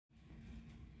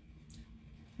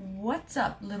What's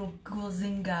up, little ghouls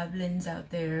and goblins out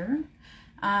there?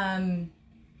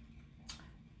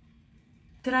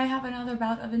 Did I have another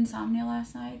bout of insomnia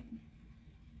last night?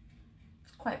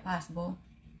 It's quite possible.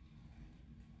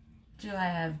 Do I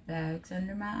have bags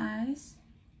under my eyes?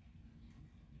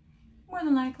 More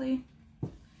than likely.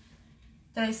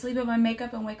 Did I sleep in my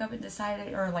makeup and wake up and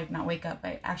decide, or like not wake up,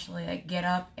 but actually like get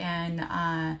up and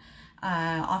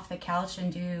off the couch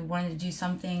and wanted to do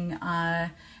something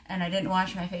and I didn't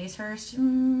wash my face first?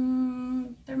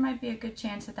 There might be a good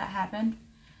chance that happened.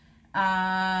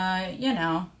 You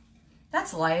know,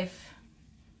 that's life.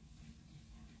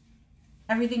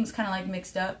 Everything's kind of like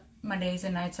mixed up. Mondays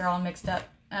and nights are all mixed up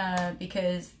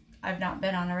because I've not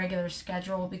been on a regular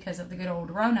schedule because of the good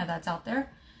old Rona that's out there.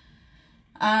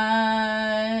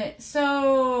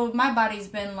 So my body's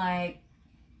been like,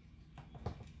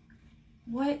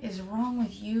 what is wrong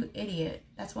with you, idiot?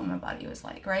 That's what my body was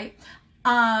like, right?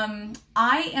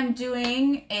 I am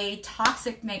doing a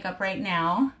toxic makeup right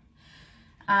now.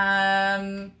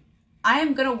 I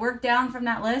am going to work down from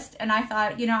that list, and I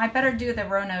thought, you know, I better do the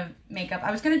Rona makeup.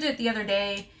 I was going to do it the other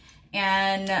day,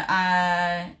 and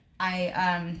I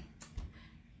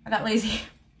got lazy.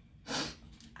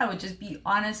 I would just be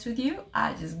honest with you.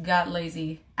 I just got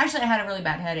lazy. Actually, I had a really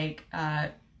bad headache,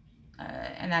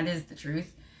 and that is the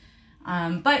truth.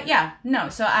 But yeah, no,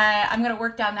 so I'm going to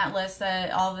work down that list,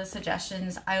 all the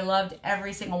suggestions. I loved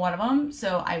every single one of them,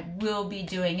 so I will be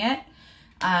doing it.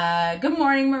 Good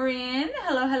morning, Maureen.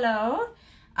 Hello, hello.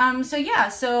 So yeah,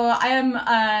 so I am,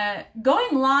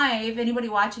 going live. Anybody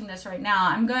watching this right now,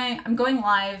 I'm going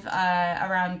live,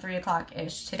 around 3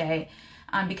 o'clock-ish today.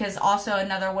 Because also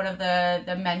another one of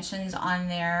the mentions on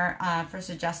there, for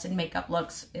suggested makeup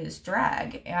looks is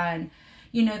drag. And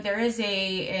you know, there is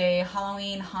a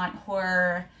Halloween haunt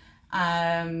horror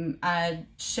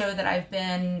show that I've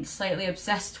been slightly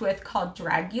obsessed with called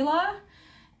Dragula.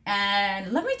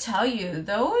 And let me tell you,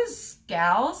 those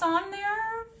gals on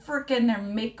there, freaking their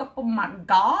makeup, oh my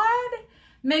God,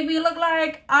 make me look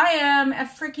like I am a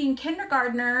freaking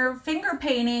kindergartner finger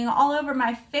painting all over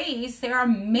my face. They're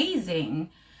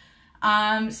amazing.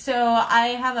 So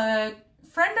I have a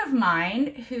friend of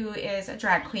mine who is a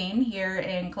drag queen here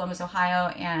in Columbus, Ohio,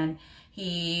 and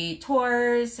he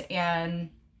tours and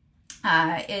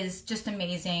is just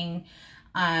amazing.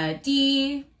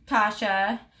 Tasha,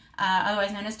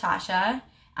 otherwise known as Tasha,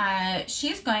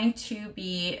 she's going to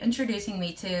be introducing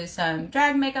me to some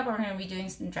drag makeup. We're going to be doing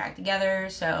some drag together.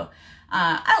 So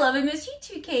I love and miss you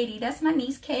too, Katie. That's my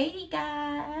niece, Katie,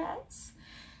 guys.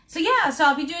 So yeah, so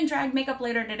I'll be doing drag makeup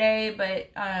later today, but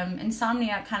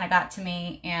insomnia kind of got to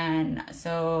me, and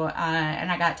so and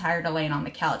I got tired of laying on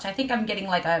the couch. I think I'm getting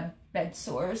like a bed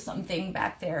sore or something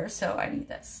back there, so I need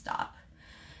to stop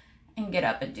and get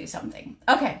up and do something.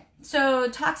 Okay, so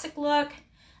toxic look.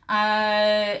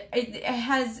 It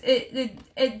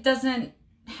doesn't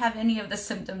have any of the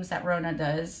symptoms that Rona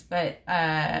does, but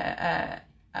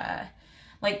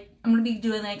like I'm gonna be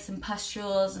doing like some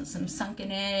pustules and some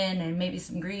sunken in and maybe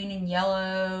some green and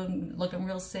yellow, looking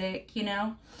real sick, you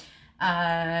know.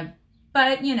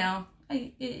 But you know,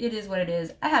 it is what it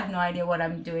is. I have no idea what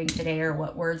I'm doing today or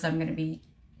what words I'm gonna be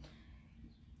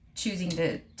choosing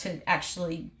to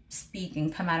actually speak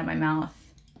and come out of my mouth.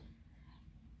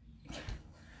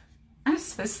 I'm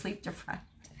so sleep deprived.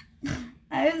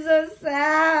 I'm so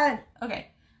sad.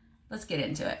 Okay, let's get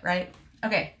into it, right?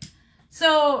 Okay.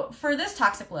 So for this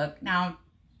toxic look, now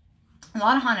a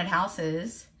lot of haunted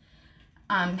houses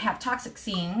have toxic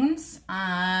scenes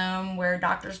where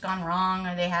doctors gone wrong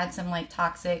or they had some like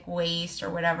toxic waste or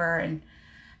whatever, and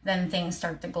then things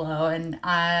start to glow. And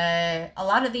a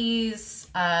lot of these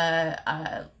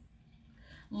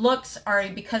looks are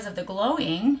because of the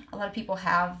glowing. A lot of people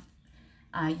have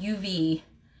UV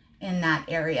in that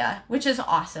area, which is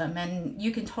awesome, and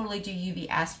you can totally do UV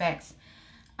aspects.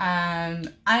 I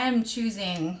am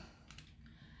choosing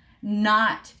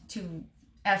not to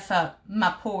F up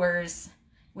my pores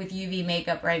with UV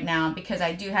makeup right now because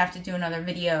I do have to do another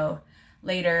video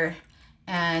later.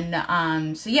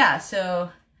 And so yeah, so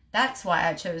that's why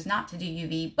I chose not to do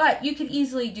UV, but you can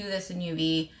easily do this in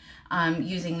UV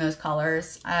using those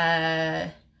colors.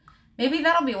 Maybe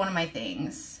that'll be one of my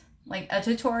things, like a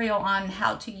tutorial on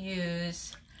how to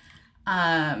use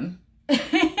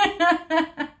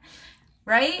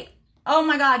right? Oh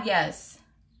my God, yes.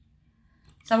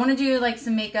 So I want to do like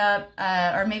some makeup,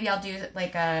 or maybe I'll do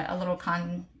like a little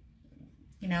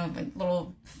like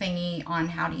little thingy on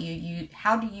how to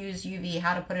use UV,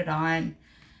 how to put it on,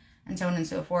 and so on and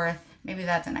so forth. Maybe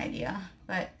that's an idea,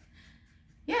 but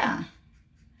yeah.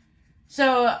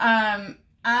 So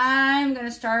I'm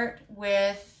gonna start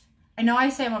with, I know I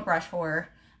say I'm a brush whore,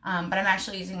 But I'm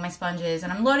actually using my sponges,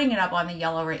 and I'm loading it up on the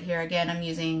yellow right here. Again, I'm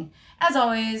using, as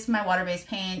always, my water-based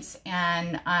paints,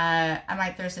 and I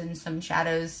might throw in some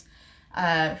shadows. Who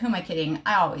am I kidding?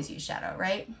 I always use shadow,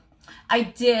 right? I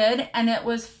did, and it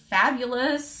was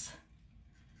fabulous.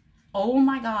 Oh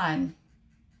my God.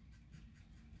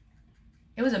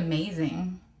 It was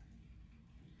amazing.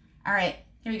 All right,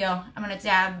 here we go. I'm gonna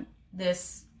dab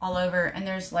this all over, and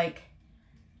there's like,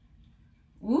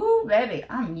 ooh, baby,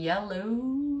 I'm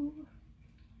yellow.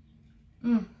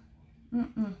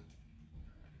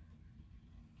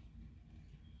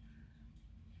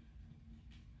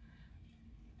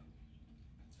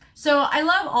 So I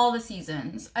love all the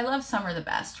seasons. I love summer the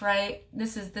best, right?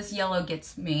 This yellow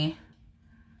gets me.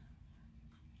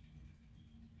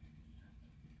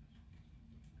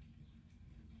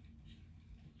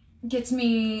 Gets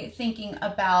me thinking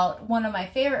about one of my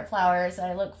favorite flowers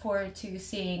that I look forward to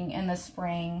seeing in the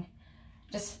spring.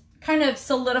 Just kind of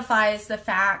solidifies the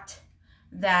fact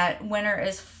that winter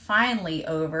is finally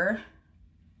over.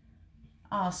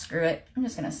 Oh, screw it. I'm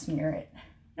just gonna smear it.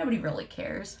 Nobody really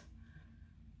cares.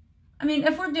 I mean,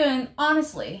 if we're doing,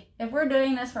 honestly, if we're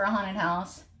doing this for a haunted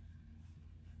house,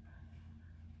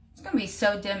 it's gonna be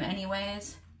so dim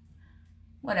anyways.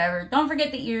 Whatever. Don't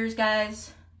forget the ears,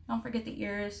 guys. Don't forget the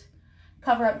ears.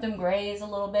 Cover up them grays a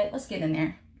little bit. Let's get in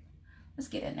there. Let's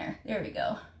get in there. There we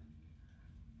go.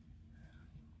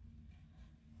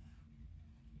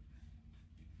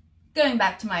 Going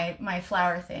back to my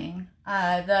flower thing,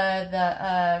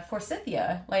 the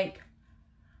forsythia, like,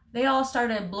 they all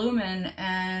started blooming,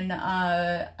 and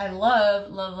I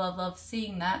love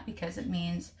seeing that, because it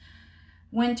means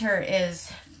winter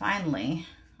is finally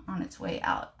on its way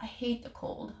out. I hate the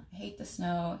cold. I hate the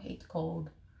snow. I hate the cold.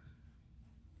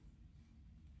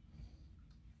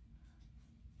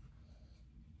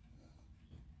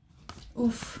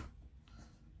 Oof.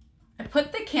 I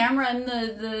put the camera in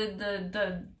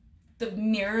the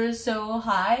mirror so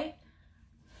high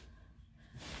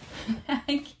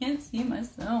I can't see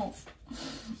myself.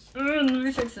 Let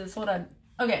me fix this. Hold on.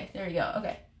 Okay, there you go.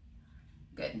 Okay.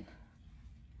 Good.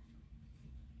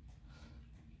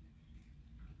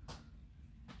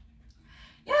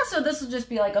 Yeah, so this will just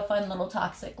be like a fun little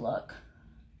toxic look.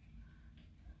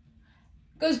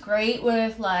 Goes great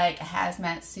with like a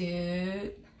hazmat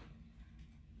suit.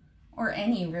 Or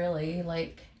any, really,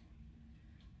 like,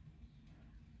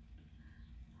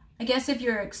 I guess if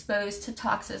you're exposed to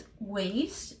toxic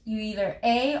waste, you either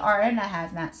A, are in a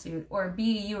hazmat suit, or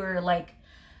B, you are like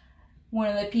one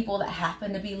of the people that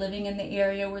happen to be living in the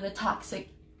area where the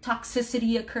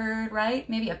toxicity occurred, right?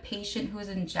 Maybe a patient who was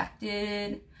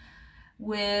injected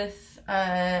with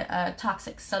a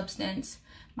toxic substance.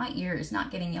 My ear is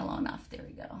not getting yellow enough. There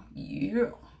we go.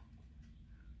 Yeah.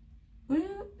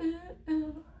 Ooh, ooh,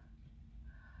 ooh.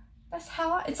 That's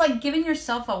how, it's like giving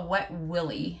yourself a wet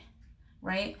willy,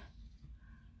 right?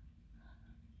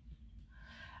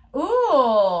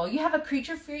 Ooh, you have a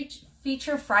creature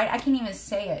feature Friday. I can't even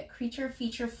say it. Creature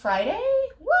feature Friday?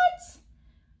 What?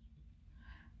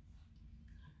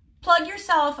 Plug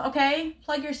yourself, okay?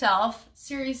 Plug yourself.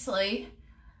 Seriously.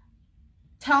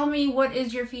 Tell me, what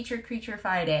is your feature creature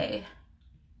Friday?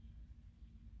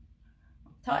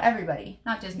 Tell everybody,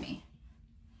 not just me.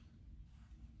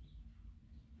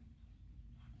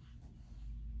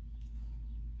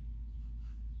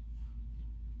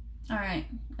 All right,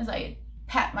 as I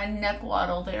pat my neck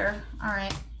waddle there. All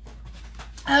right.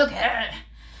 Okay.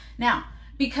 Now,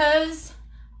 because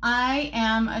I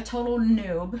am a total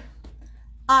noob,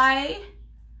 I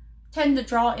tend to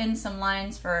draw in some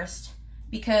lines first,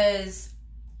 because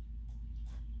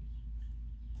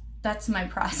that's my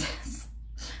process.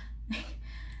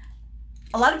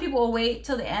 A lot of people will wait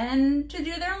till the end to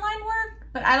do their line work,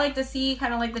 but I like to see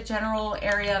kind of like the general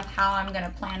area of how I'm going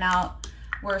to plan out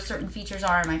where certain features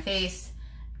are in my face.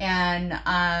 And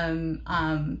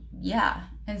yeah,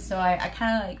 and so I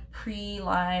kind of like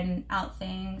pre-line out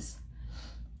things.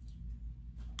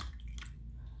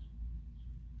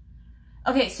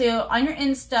 Okay, so on your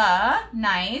Insta,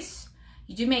 nice,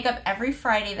 you do makeup every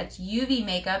Friday. That's UV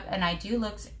makeup, and I do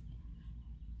looks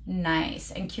nice,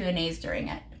 and Q&As during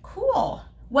it. Cool.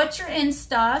 What's your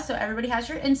Insta? So everybody has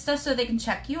your Insta so they can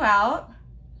check you out.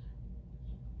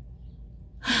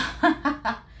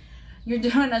 You're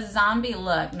doing a zombie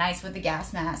look. Nice, with the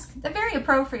gas mask. They're very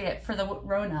appropriate for the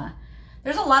Rona.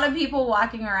 There's a lot of people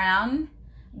walking around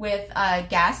with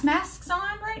gas masks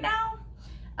on right now.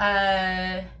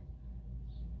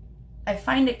 I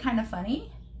find it kind of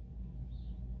funny.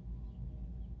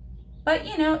 But,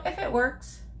 you know, if it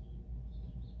works.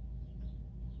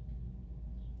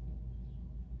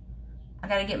 I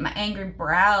gotta get my angry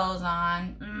brows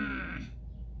on.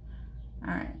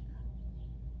 All right.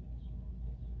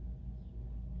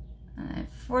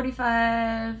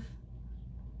 45.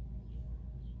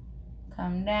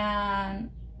 Come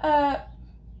down, up.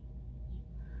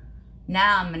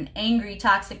 Now I'm an angry,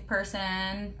 toxic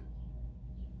person.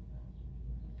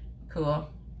 Cool.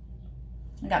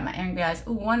 I got my angry eyes.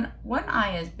 Ooh, one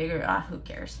eye is bigger. Ah, who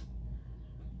cares?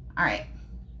 All right.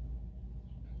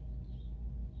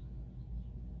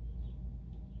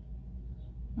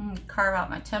 Carve out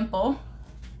my temple.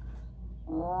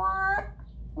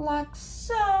 Like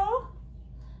so.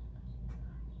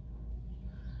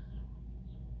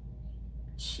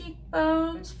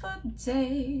 Cheekbones for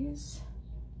days.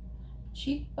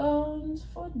 Cheekbones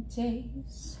for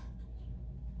days.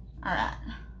 All right.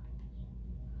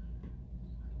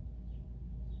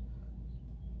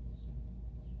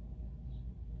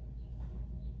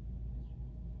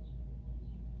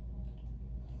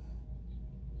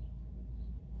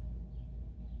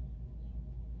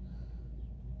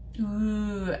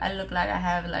 Ooh, I look like I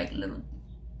have like little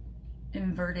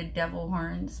inverted devil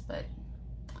horns, but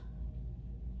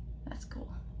that's cool.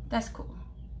 That's cool.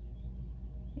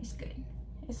 It's good.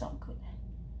 It's all good.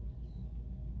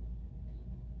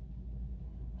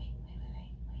 Wait.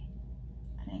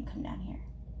 I didn't come down here.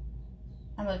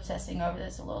 I'm obsessing over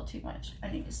this a little too much. I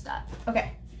need to stop.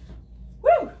 Okay.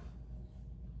 Woo!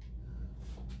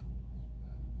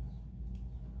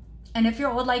 And if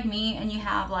you're old like me and you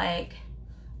have like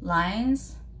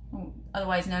lines,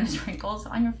 otherwise known as wrinkles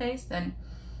on your face, then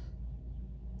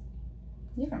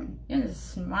you can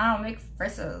just smile, make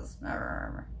faces,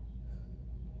 and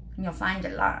you'll find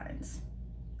your lines.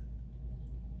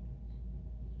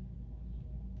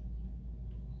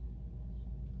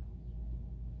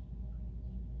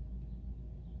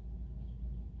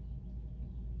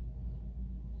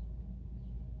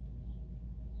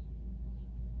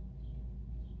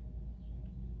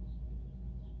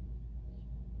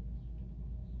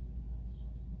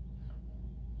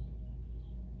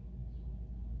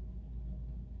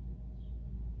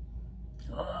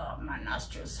 Oh, my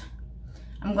nostrils.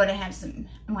 I'm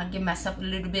gonna give myself a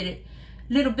little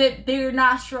bit bigger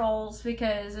nostrils,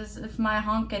 because as if my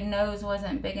honking nose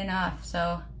wasn't big enough.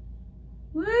 So,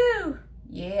 woo,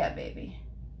 yeah, baby.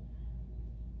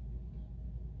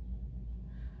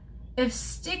 If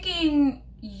sticking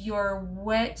your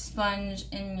wet sponge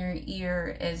in your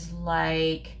ear is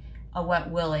like a wet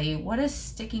willy, what is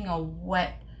sticking a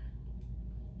wet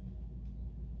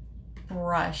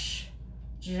brush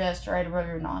just right above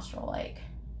your nostril like?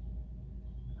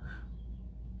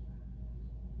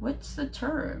 What's the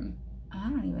term? I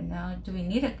don't even know. Do we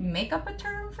need to make up a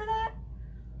term for that?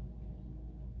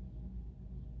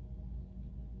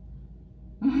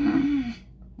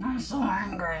 I'm so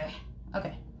angry.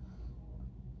 Okay.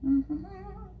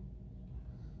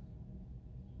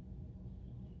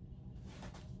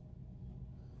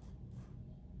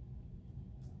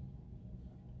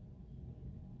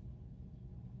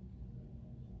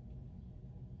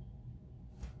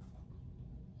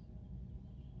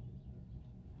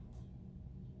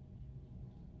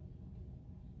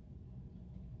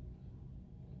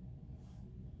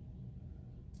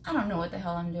 I don't know what the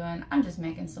hell I'm doing. I'm just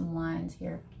making some lines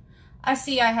here. I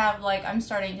see I have like, I'm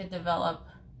starting to develop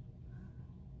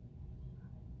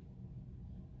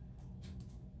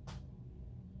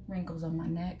wrinkles on my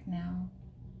neck now.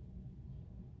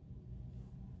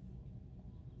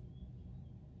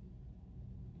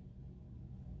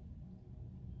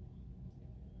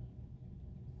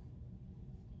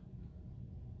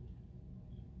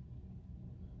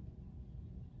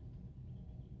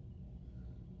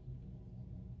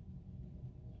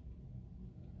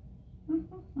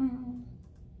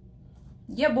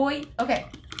 Yeah, boy. Okay.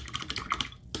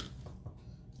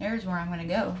 Here's where I'm gonna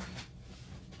go.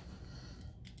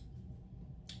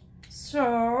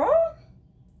 So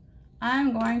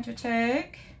I'm going to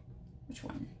take, which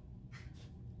one?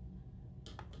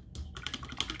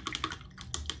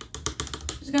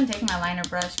 Just gonna take my liner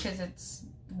brush because it's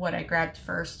what I grabbed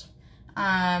first.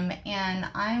 And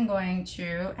I'm going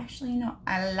to, actually, no,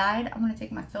 I lied. I'm gonna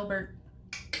take my filbert.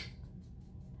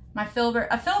 A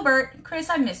filbert. Chris,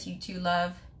 I miss you too,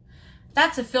 love.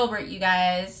 That's a filbert, you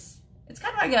guys. It's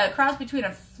kind of like a cross between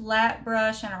a flat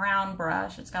brush and a round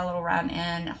brush. It's got a little round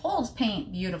end. It holds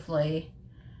paint beautifully.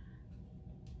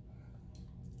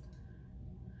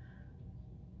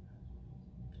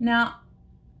 Now,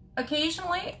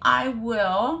 occasionally I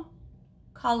will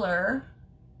color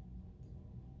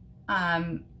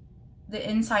the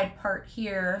inside part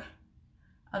here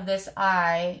of this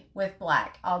eye with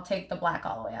black. I'll take the black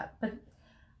all the way up. But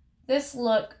this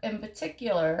look in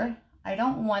particular, I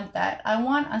don't want that. I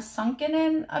want a sunken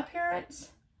in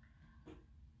appearance.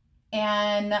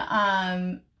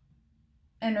 And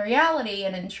in reality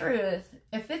and in truth,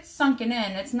 if it's sunken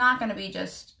in, it's not going to be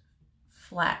just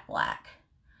flat black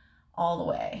all the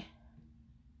way.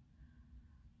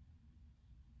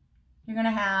 You're going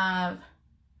to have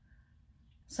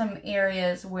some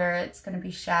areas where it's going to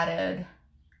be shadowed.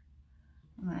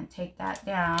 I'm going to take that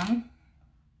down.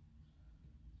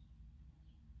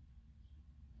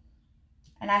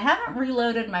 And I haven't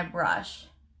reloaded my brush.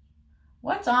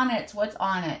 What's on it's what's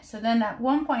on it. So then at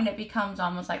one point it becomes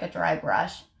almost like a dry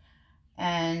brush.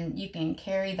 And you can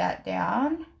carry that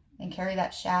down and carry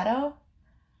that shadow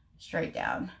straight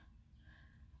down.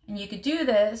 And you could do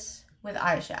this with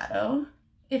eyeshadow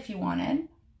if you wanted.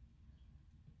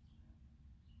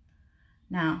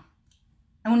 Now,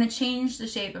 I want to change the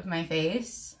shape of my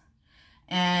face.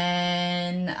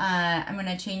 And I'm going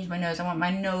to change my nose. I want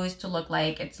my nose to look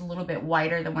like it's a little bit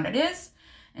wider than what it is.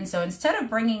 And so instead of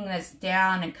bringing this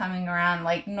down and coming around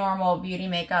like normal beauty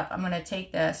makeup, I'm going to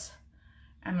take this,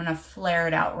 I'm going to flare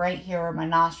it out right here where my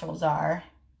nostrils are.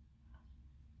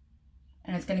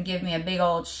 And it's going to give me a big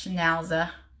old schnauzer.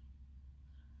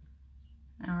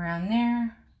 Around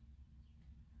there.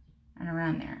 And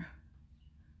around there.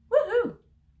 Woohoo!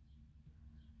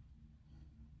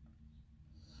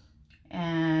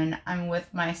 And I'm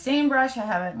with my same brush. I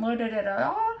haven't loaded it at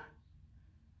all.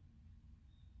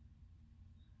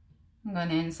 I'm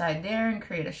going inside there and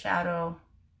create a shadow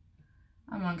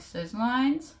amongst those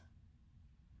lines.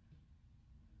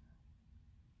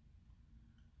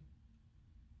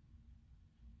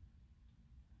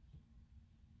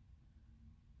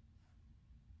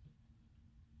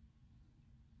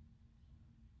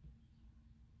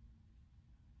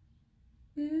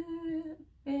 Ooh,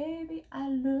 baby, I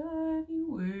love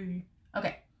you.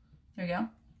 Okay, here we go.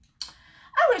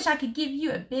 I wish I could give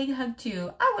you a big hug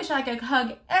too. I wish I could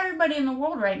hug everybody in the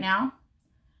world right now.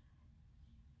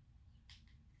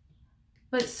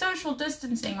 But social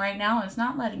distancing right now is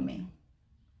not letting me.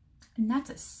 And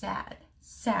that's a sad,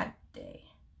 sad day.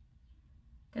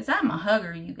 Because I'm a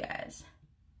hugger, you guys.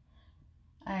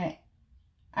 Alright.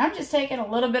 I'm just taking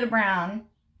a little bit of brown.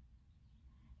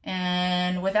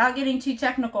 And without getting too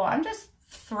technical, I'm just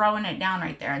throwing it down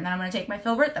right there. And then I'm going to take my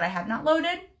filbert that I have not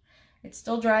loaded. It's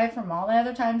still dry from all the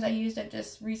other times I used it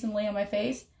just recently on my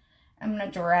face. I'm going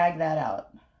to drag that out.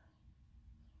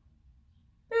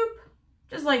 Boop.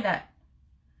 Just like that.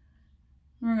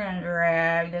 We're going to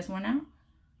drag this one out.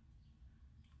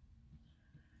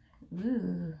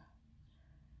 Ooh.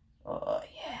 Oh,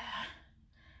 yeah.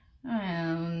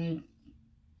 And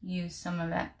use some of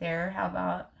that there. How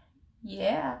about,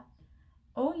 yeah.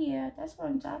 Oh, yeah. That's what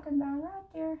I'm talking about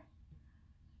right there.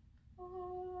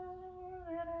 Oh,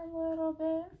 a little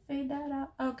bit. Fade that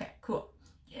out. Okay, cool.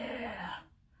 Yeah.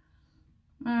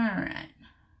 All right.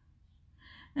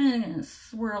 And I'm going to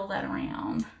swirl that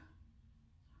around.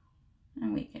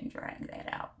 And we can drag that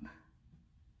out.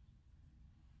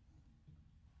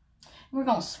 We're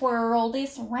going to swirl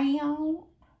this around.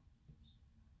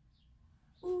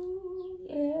 Ooh,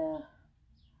 yeah.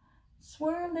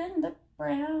 Swirling the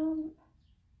brown.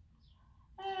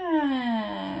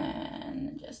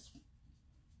 And just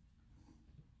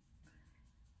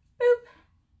boop.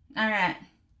 All right.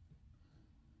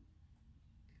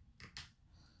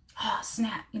 Oh,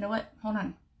 snap. You know what? Hold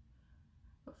on.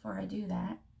 Before I do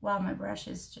that, wow, my brush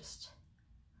is just,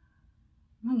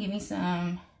 I'm going to give me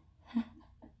some.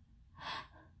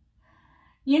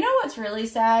 You know what's really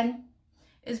sad?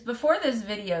 Is before this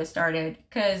video started,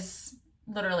 because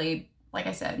literally, like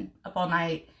I said, up all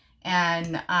night,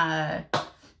 and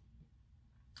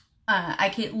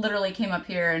literally came up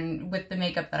here and with the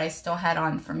makeup that I still had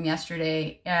on from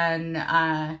yesterday, and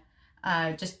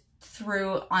just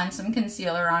threw on some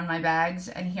concealer on my bags,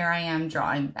 and here I am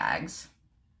drawing bags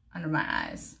under my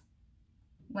eyes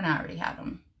when I already had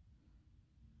them.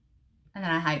 And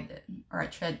then I hide them, or I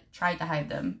tried to hide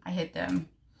them. I hid them,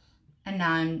 and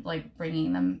now I'm like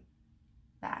bringing them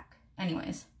back.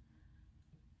 Anyways.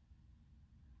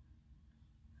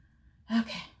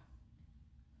 Okay.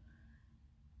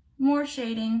 More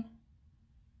shading.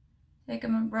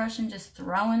 Taking my brush and just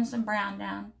throwing some brown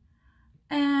down.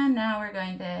 And now we're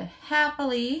going to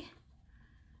happily,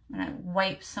 I'm going to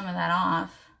wipe some of that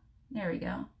off. There we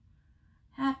go.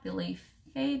 Happily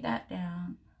fade that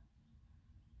down.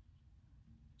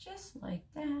 Just like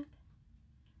that.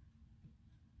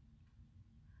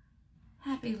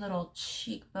 Happy little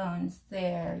cheekbones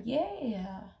there.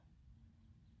 Yeah.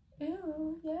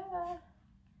 Ooh, yeah.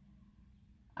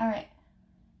 All right.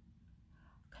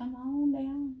 Come on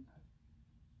down.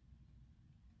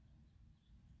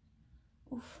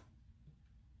 Oof.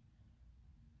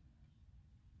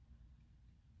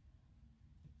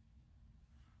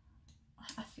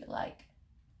 feel like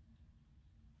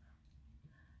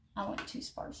I went too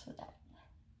sparse with that.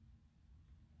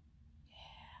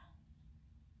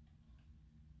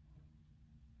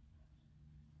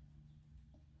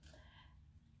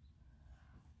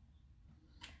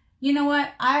 You know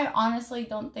what? I honestly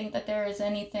don't think that there is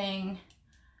anything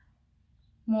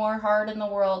more hard in the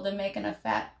world than making a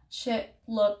fat chick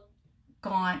look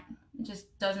gaunt. It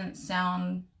just doesn't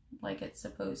sound like it's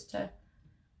supposed to.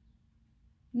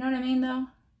 You know what I mean, though?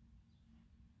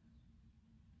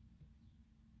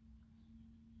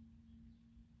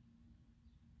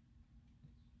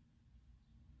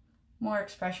 More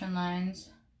expression lines.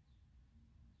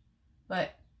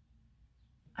 But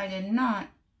I did not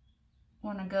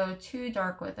want to go too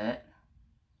dark with it.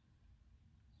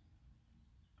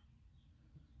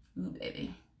 Ooh,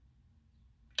 baby.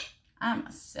 I'm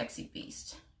a sexy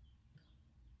beast.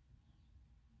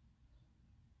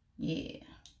 Yeah.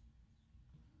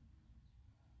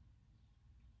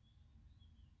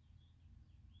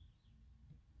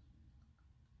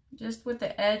 Just with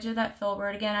the edge of that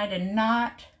filbert. Again, I did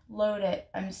not load it.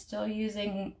 I'm still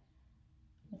using,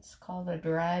 it's called a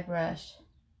dry brush.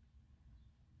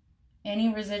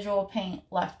 Any residual paint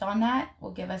left on that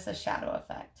will give us a shadow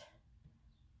effect.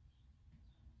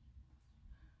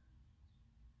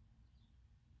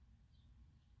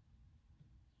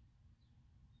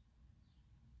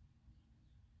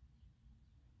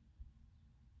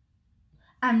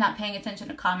 I'm not paying attention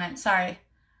to comments. Sorry.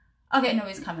 Okay,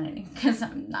 nobody's commenting because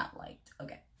I'm not liked.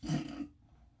 Okay.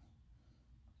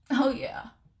 Oh, yeah.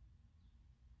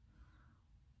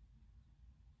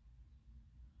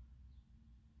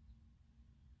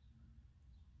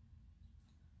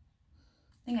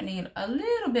 I think I need a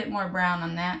little bit more brown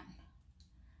on that.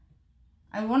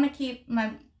 I want to keep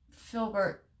my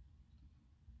filbert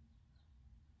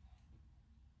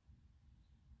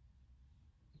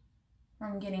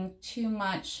from getting too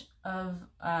much of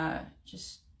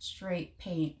just straight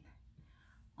paint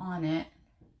on it.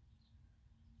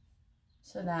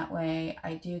 So that way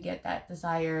I do get that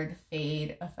desired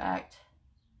fade effect.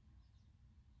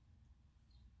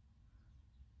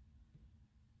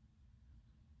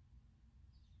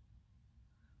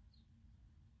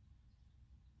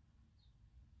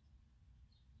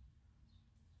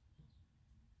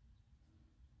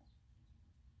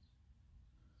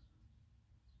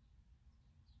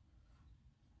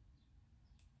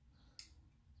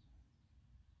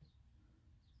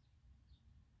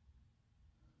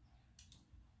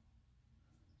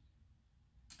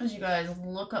 As you guys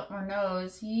look up my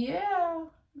nose, yeah,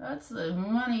 that's the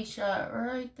money shot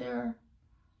right there.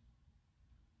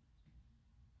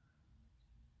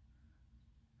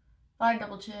 Bye,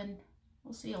 double chin.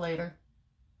 We'll see you later.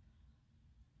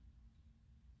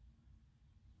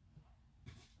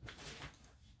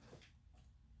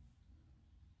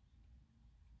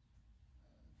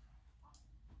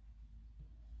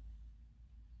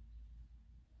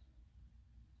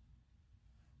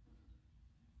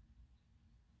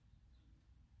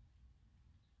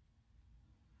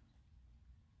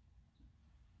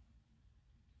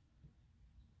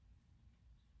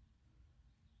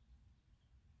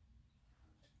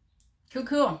 Cool,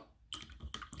 cool.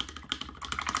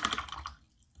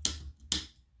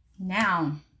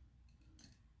 Now,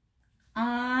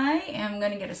 I am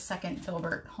going to get a second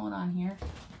filbert. Hold on here.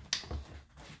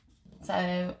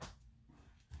 So,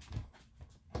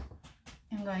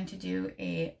 I'm going to do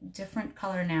a different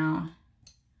color now.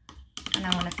 And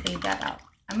I want to fade that out.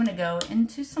 I'm going to go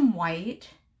into some white.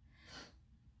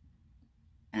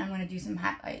 And I'm going to do some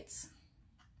highlights.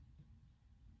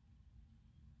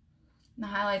 And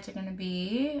the highlights are going to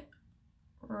be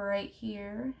right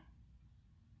here.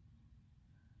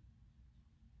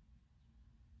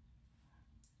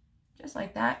 Just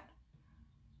like that.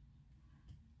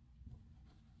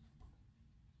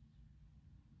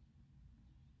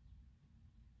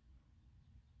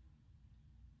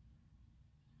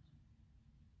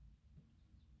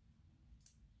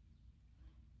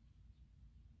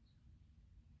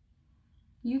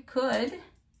 You could,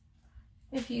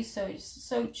 if you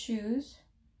so choose,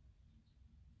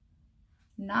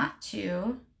 not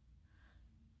to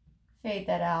fade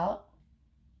that out.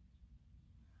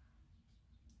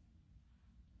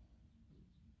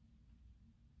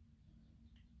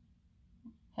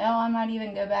 Hell, I might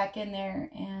even go back in there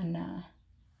and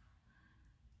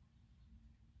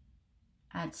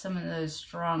add some of those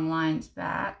strong lines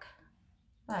back,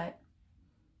 but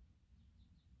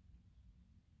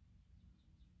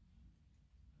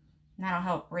that'll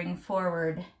help bring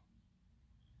forward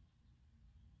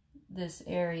this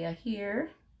area here.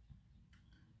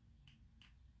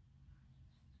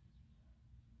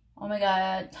 Oh my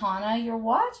God, Tana, you're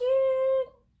watching?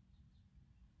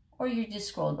 Or you just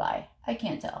scrolled by? I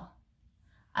can't tell.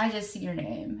 I just see your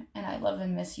name, and I love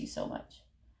and miss you so much.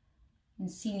 And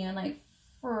seen you in like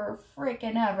for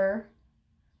freaking ever.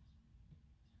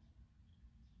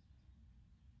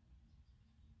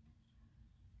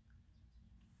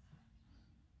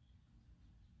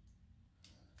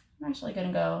 I'm actually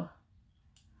gonna go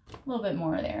a little bit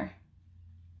more there.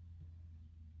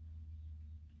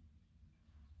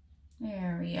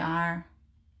 There we are.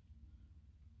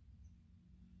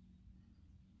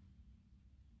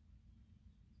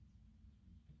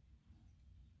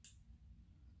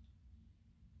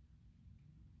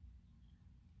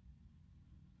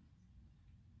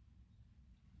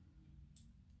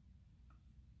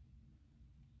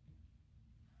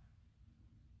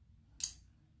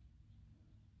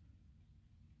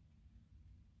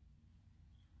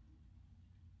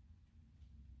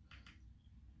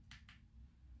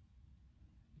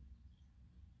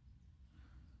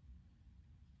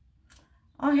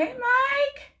 Oh, hey,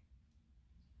 Mike.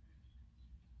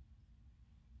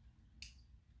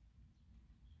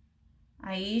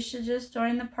 Aisha just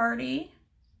joined the party.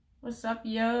 What's up,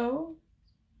 yo?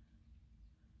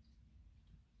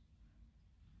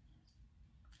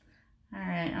 All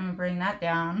right, I'm gonna bring that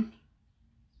down.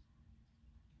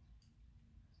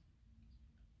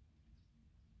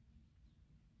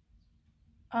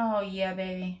 Oh, yeah,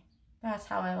 baby. That's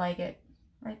how I like it.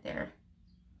 Right there.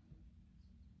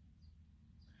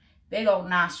 Big old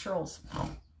nostrils.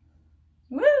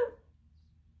 Woo!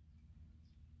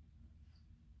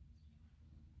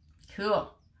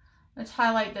 Cool. Let's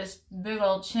highlight this big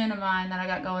old chin of mine that I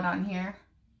got going on here.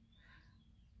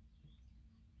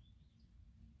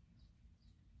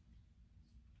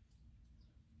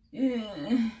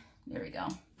 There we go.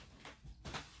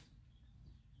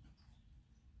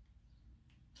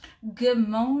 Good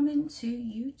morning to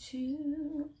you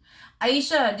too.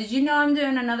 Aisha, did you know I'm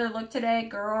doing another look today?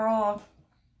 Girl,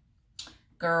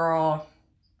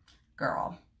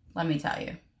 let me tell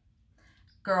you.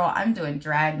 Girl, I'm doing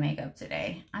drag makeup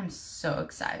today. I'm so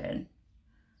excited.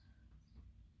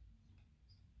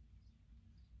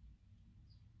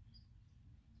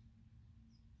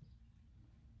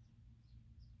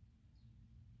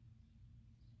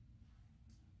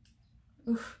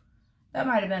 Oof, that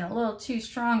might have been a little too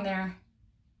strong there.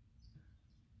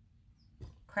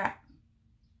 Crap.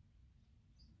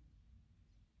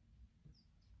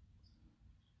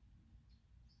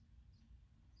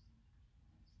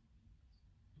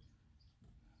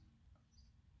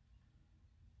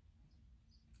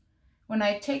 When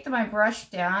I take my brush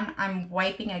down, I'm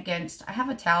wiping against, I have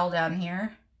a towel down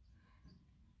here,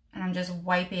 and I'm just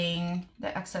wiping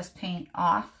the excess paint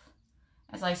off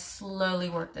as I slowly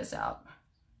work this out.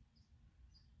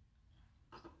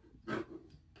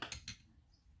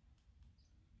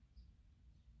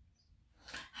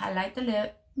 Highlight the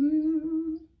lip.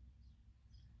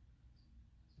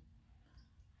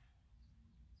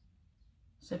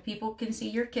 So people can see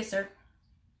your kisser.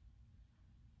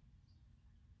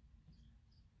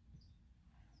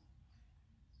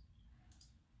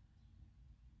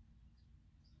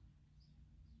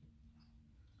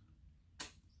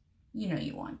 You know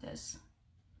you want this.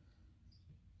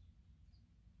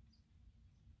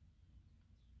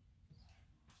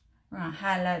 We're gonna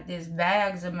highlight these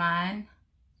bags of mine.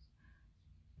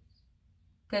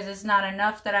 Because it's not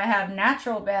enough that I have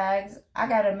natural bags. I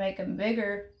gotta make them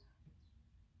bigger.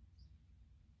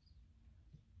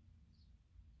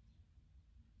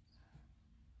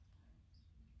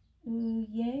 Ooh,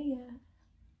 yeah.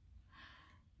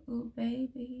 Ooh, baby,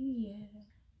 yeah.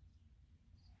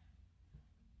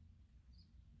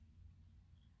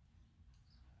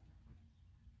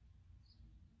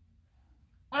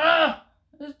 Ah!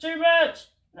 It's too much!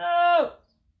 No!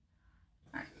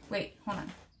 Alright, wait, hold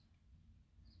on.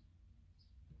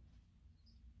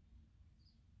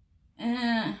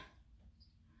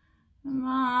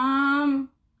 Mom,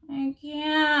 I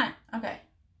can't. Okay.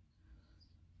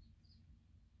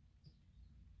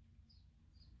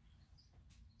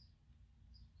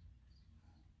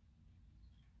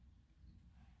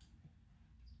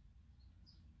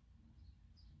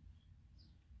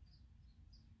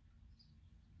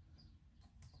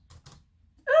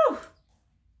 Ooh!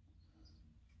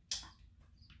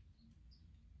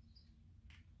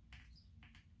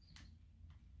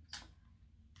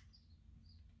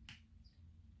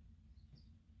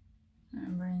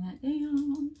 And bring that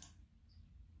down.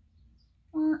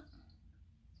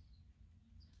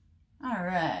 All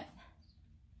right.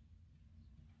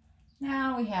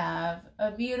 Now we have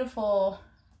a beautiful,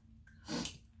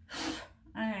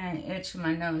 I'm gonna itch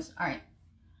my nose. All right.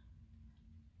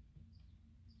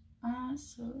 not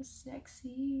so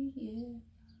sexy, yeah.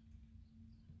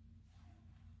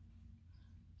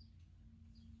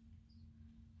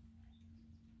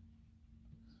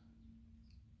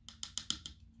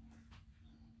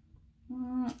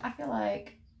 I feel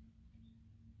like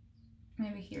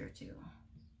maybe here too.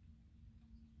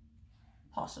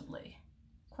 Possibly.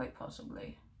 Quite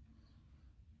possibly.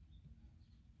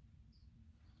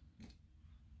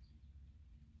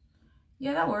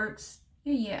 Yeah, that works.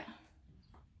 Yeah.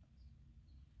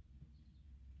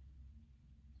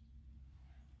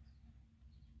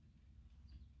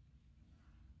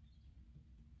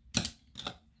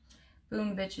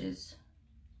 Boom, bitches.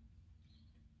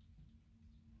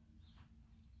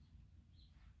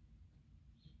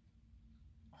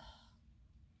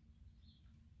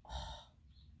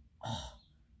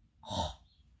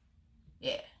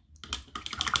 Yeah.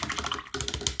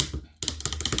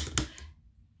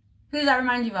 Who does that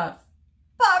remind you of?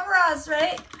 Bob Ross,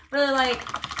 right? Really like,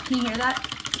 can you hear that?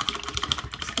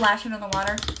 Splashing in the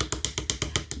water.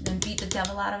 Then beat the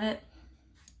devil out of it.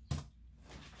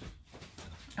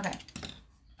 Okay.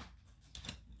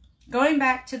 Going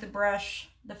back to the brush,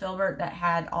 the Filbert that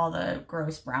had all the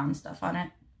gross brown stuff on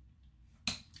it.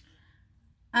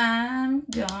 I'm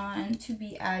going to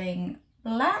be adding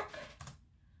black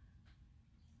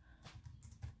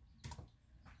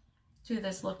to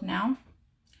this look now.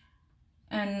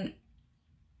 And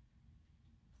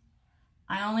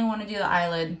I only want to do the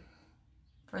eyelid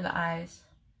for the eyes.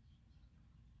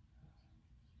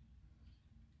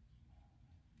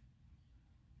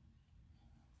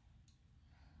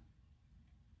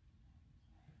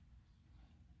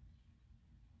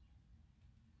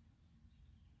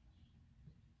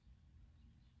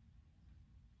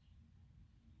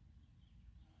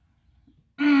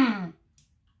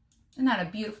 Isn't that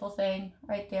a beautiful thing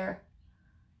right there?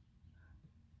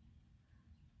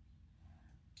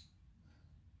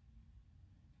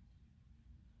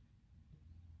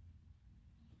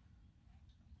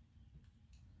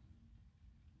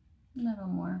 A little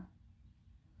more.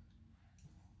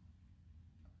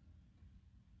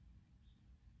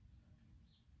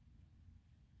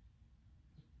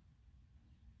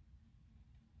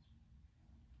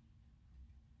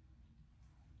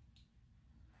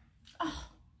 Oh,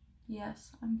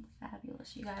 yes, I'm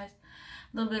fabulous, you guys.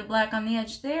 A little bit of black on the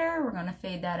edge there. We're gonna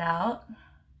fade that out.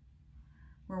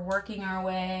 We're working our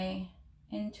way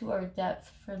into our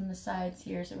depth from the sides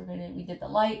here. So we did the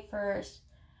light first,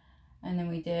 and then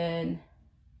we did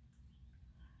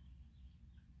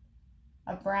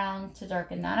a brown to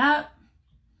darken that up.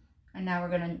 And now we're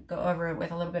gonna go over it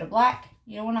with a little bit of black.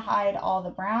 You don't wanna hide all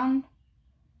the brown.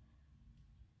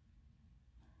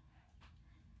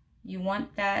 You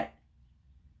want that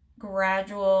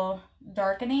gradual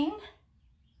darkening,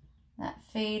 that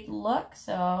fade look.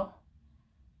 So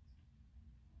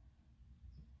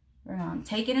we're gonna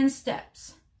take it in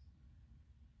steps.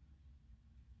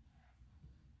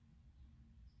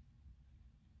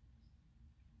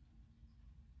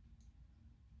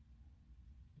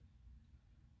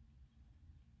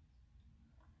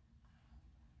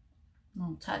 A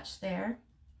little touch there.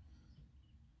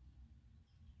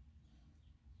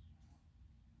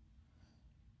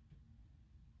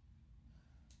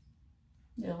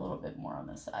 Do a little bit more on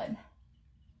this side.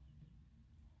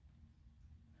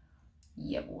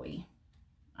 Yeah, boy.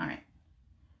 All right.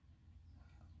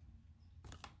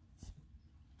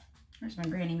 Where's my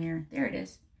granny mirror? There it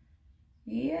is.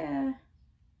 Yeah.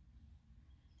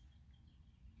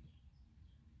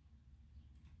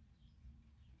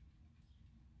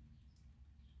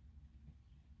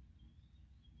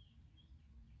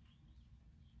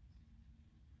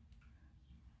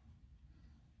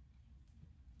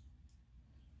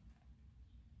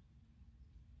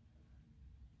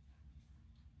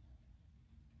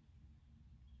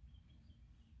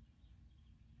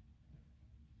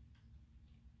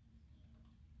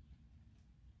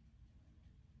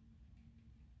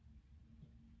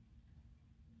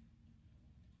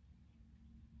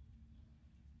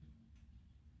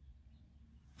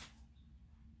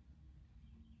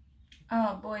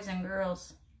 Oh, boys and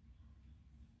girls.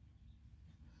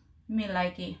 Me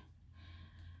likey.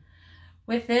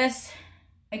 With this,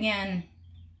 again,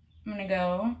 I'm gonna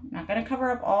go, not gonna cover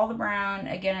up all the brown.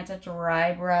 Again, it's a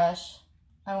dry brush.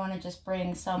 I wanna just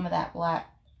bring some of that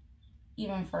black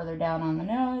even further down on the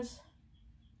nose.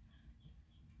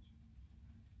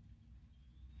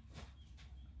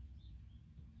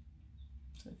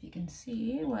 So if you can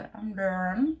see what I'm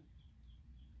doing.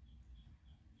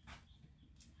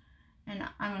 And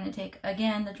I'm going to take,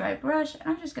 again, the dry brush, and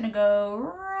I'm just going to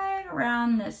go right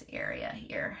around this area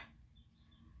here.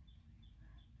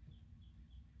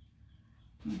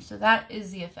 So that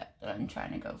is the effect that I'm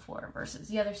trying to go for versus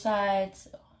the other side.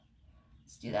 So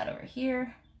let's do that over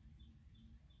here.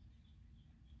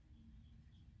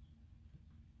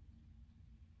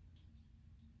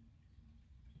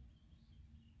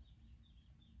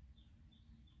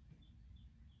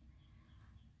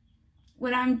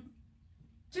 When I'm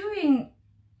doing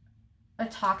a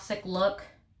toxic look,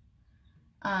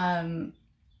 I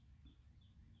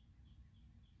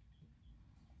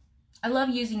love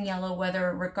using yellow,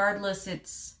 whether regardless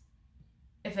if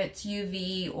it's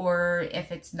UV or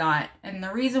if it's not. And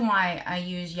the reason why I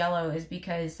use yellow is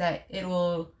because that it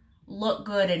will look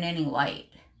good in any light.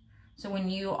 So when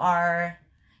you are,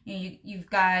 you've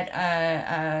got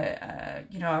a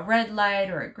red light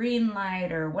or a green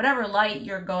light or whatever light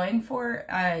you're going for,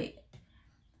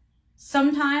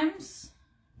 sometimes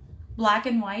black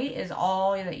and white is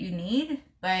all that you need,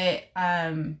 but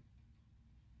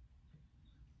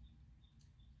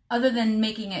other than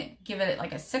making it, give it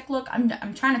like a sick look,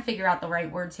 I'm trying to figure out the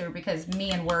right words here because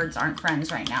me and words aren't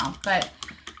friends right now. But,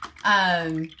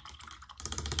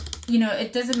 you know,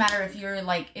 it doesn't matter if you're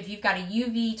like, if you've got a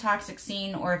UV toxic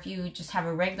scene or if you just have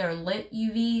a regular lit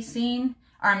UV scene,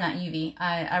 or not UV,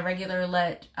 a regular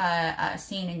lit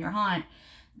scene in your haunt,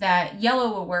 that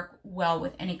yellow will work well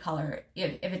with any color.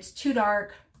 If it's too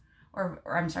dark, or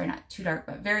I'm sorry, not too dark,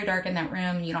 but very dark in that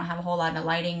room, you don't have a whole lot of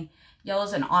lighting, yellow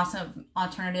is an awesome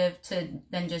alternative to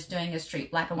then just doing a straight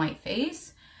black and white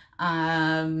face.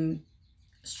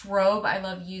 Strobe, I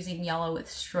love using yellow with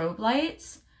strobe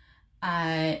lights.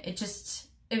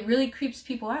 It really creeps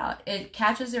people out. It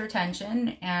catches their attention,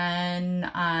 and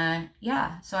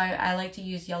yeah, so I like to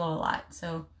use yellow a lot.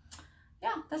 So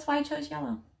yeah, that's why I chose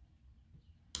yellow.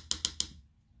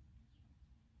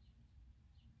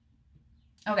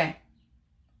 Okay.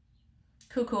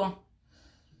 Cool.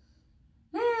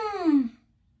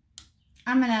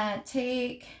 I'm gonna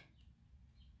take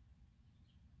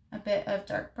a bit of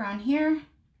dark brown here,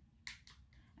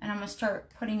 and I'm gonna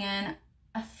start putting in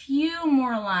a few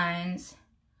more lines.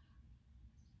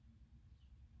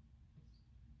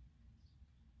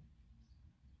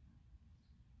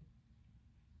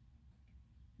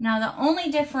 Now the only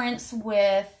difference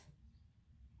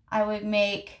I would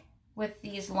make with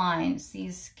these lines,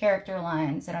 these character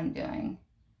lines that I'm doing,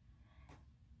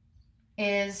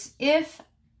 is if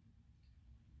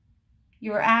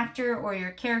your actor or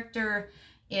your character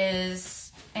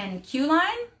is in queue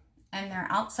line and they're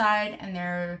outside and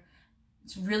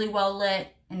it's really well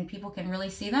lit and people can really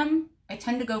see them, I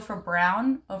tend to go for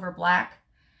brown over black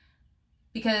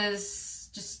because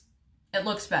just it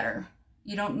looks better.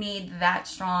 You don't need that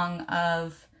strong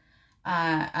of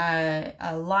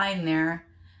a line there,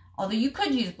 although you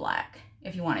could use black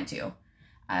if you wanted to.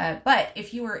 But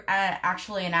if you were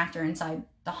actually an actor inside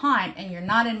the haunt and you're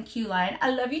not in queue line,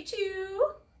 I love you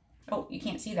too. Oh, you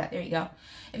can't see that. There you go.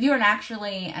 If you're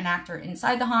actually an actor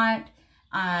inside the haunt,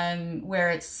 where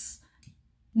it's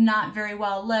not very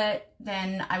well lit,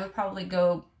 then I would probably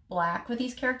go black with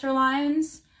these character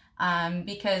lines,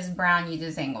 because brown you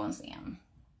just ain't gonna see them.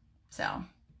 So.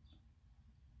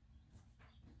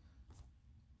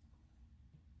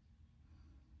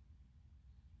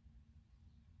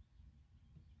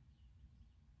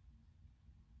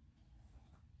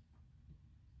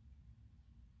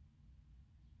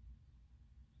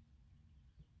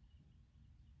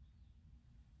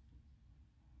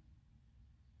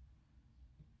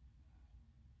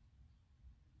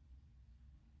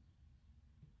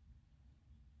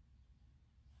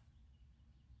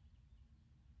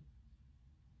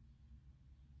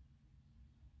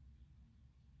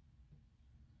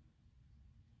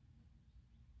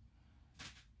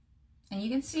 And you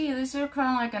can see these are kind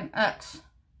of like an X.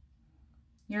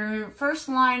 Your first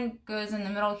line goes in the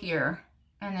middle here,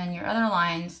 and then your other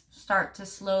lines start to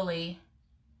slowly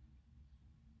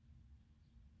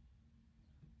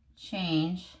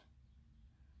change.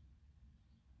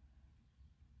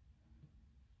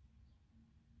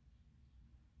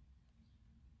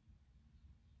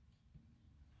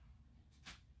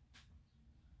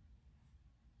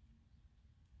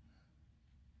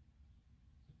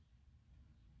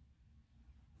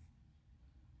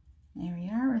 There we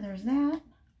are, there's that.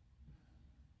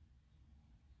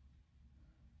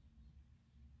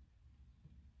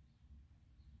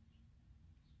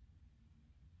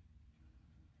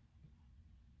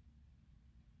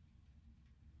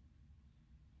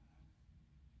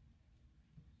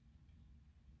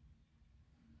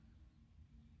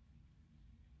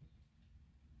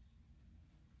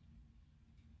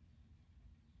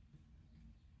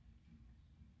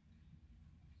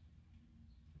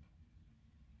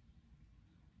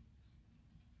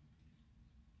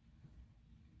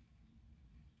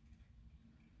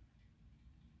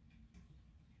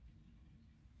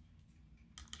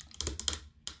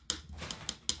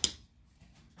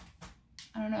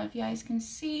 don't know if you guys can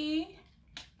see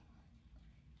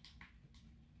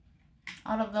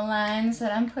all of the lines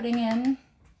that I'm putting in.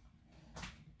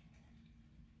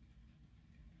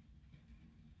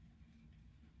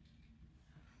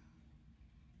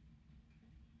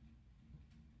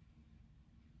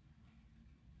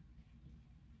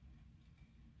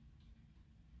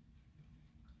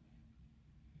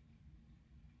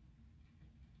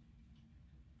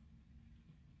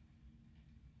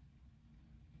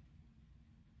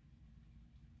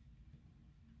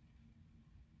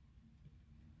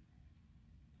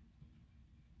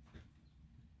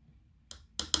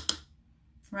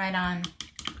 Right on.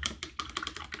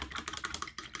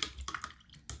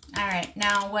 All right,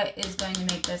 now what is going to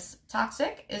make this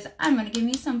toxic is I'm going to give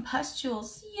me some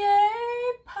pustules. Yay,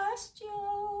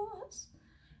 pustules.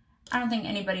 I don't think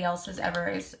anybody else is ever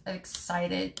as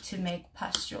excited to make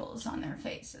pustules on their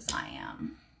face as I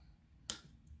am.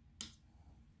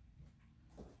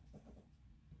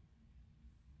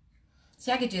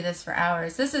 See, I could do this for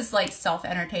hours. This is like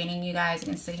self-entertaining, you guys. I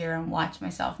can sit here and watch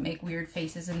myself make weird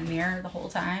faces in the mirror the whole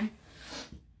time.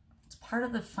 It's part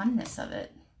of the funness of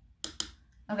it.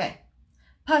 Okay,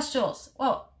 pustules.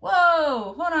 Whoa,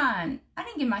 whoa, hold on. I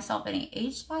didn't give myself any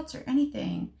age spots or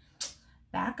anything.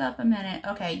 Back up a minute.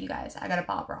 Okay, you guys, I got a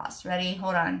Bob Ross. Ready?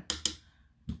 Hold on.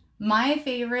 My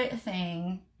favorite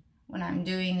thing when I'm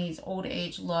doing these old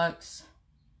age looks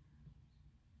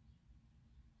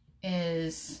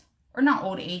is... or not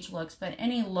old age looks, but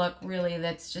any look really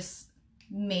that's just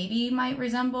maybe might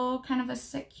resemble kind of a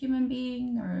sick human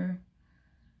being or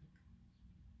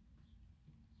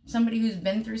somebody who's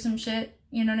been through some shit,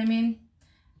 you know what I mean?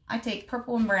 I take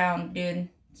purple and brown, dude.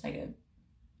 It's like a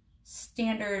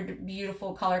standard,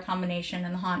 beautiful color combination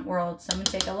in the haunt world. So I'm gonna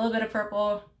take a little bit of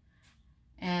purple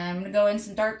and I'm gonna go in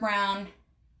some dark brown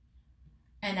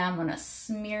and I'm gonna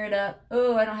smear it up.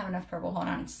 Oh, I don't have enough purple. Hold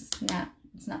on, snap.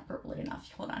 It's not purpley enough.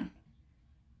 Hold on.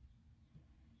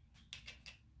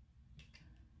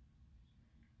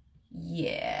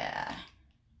 Yeah,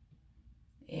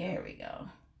 there we go.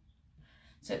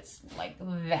 So it's like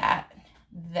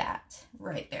that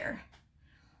right there.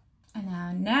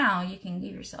 And now you can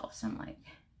give yourself some like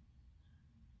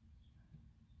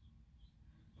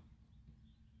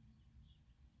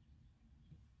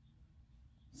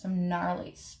some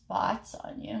gnarly spots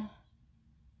on you.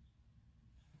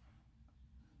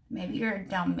 Maybe you're a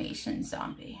Dalmatian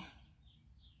zombie.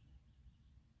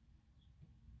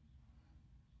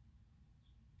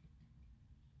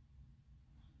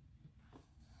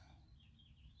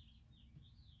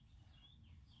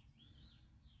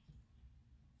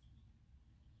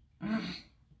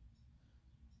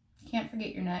 Can't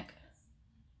forget your neck.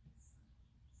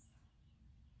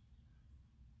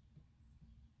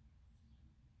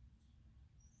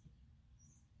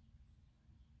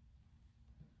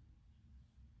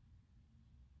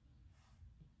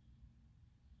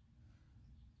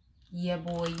 Yeah,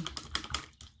 boy.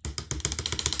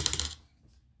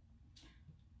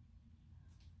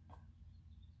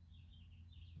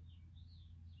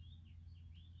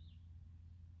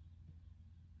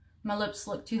 My lips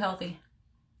look too healthy.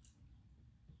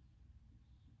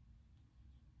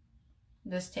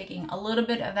 Just taking a little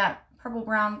bit of that purple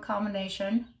brown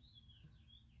combination.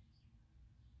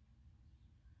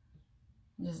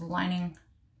 Just lining.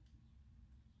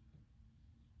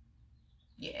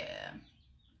 Yeah.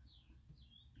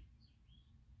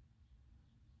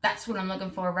 That's what I'm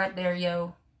looking for right there,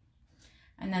 yo.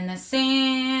 And then the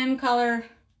same color,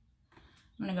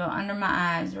 I'm gonna go under my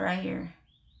eyes right here.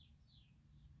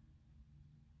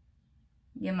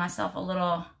 Give myself a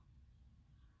little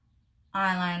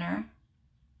eyeliner.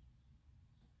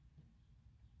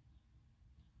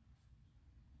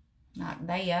 Not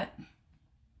that yet.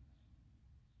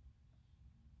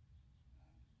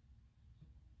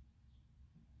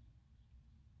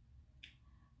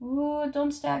 Ooh,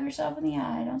 don't stab yourself in the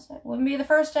eye. Don't stab. Wouldn't be the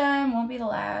first time, won't be the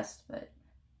last, but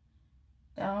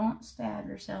don't stab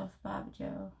yourself, Bobby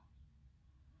Joe.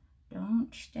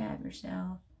 Don't stab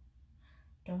yourself.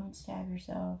 Don't stab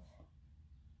yourself.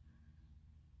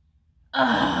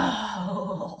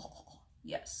 Oh,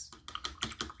 yes.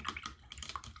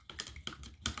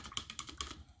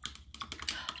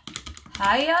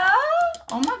 Hiya!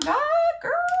 Oh my God,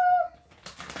 girl!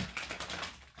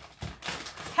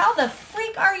 How the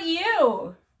freak are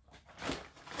you?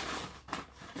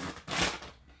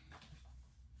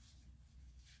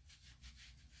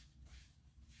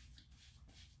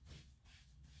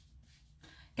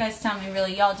 Guys, tell me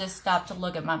really, y'all just stopped to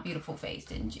look at my beautiful face,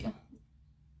 didn't you?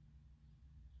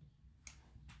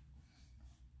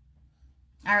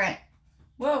 All right.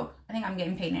 Whoa, I think I'm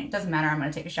getting painted. It doesn't matter. I'm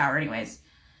going to take a shower anyways.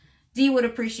 D would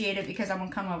appreciate it because I'm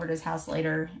gonna come over to his house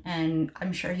later and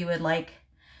I'm sure he would like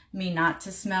me not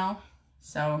to smell.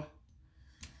 So,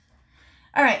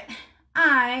 all right,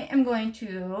 I am going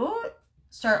to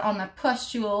start on my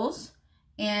pustules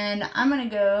and I'm gonna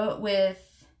go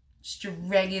with just a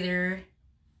regular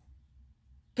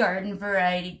garden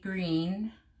variety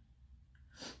green.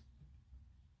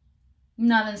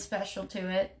 Nothing special to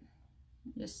it,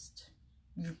 just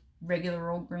regular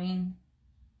old green.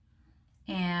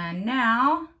 And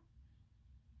now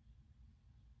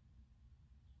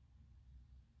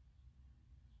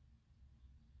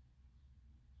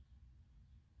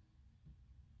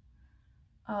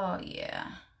oh yeah.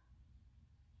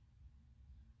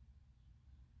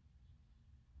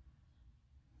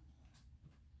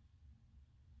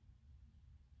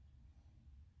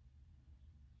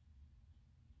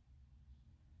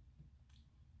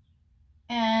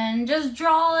 And just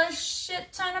draw a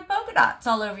shit ton of polka dots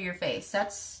all over your face.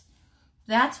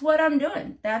 That's what I'm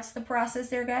doing. That's the process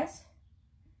there, guys.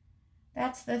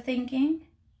 That's the thinking.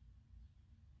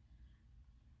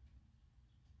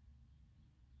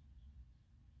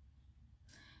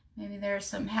 Maybe there's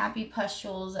some happy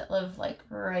pustules that live like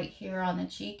right here on the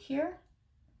cheek here.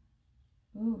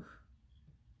 Ooh.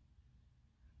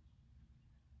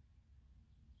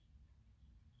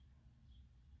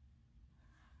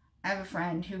 I have a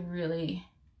friend who really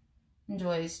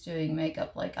enjoys doing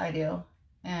makeup like I do.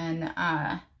 And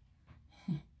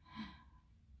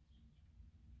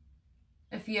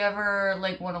if you ever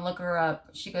like want to look her up,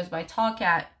 she goes by Tall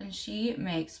Cat and she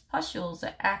makes pustules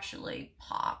that actually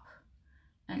pop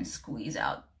and squeeze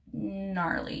out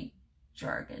gnarly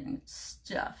jargon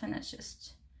stuff, and it's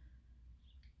just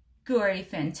gory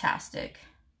fantastic.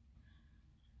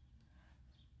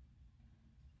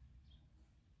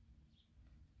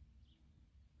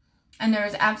 And there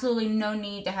is absolutely no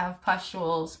need to have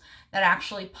pustules that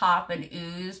actually pop and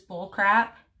ooze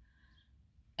bullcrap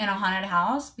in a haunted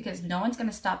house because no one's going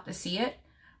to stop to see it.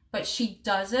 But she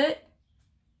does it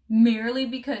merely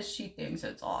because she thinks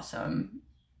it's awesome.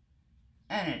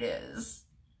 And it is.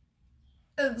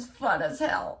 It's fun as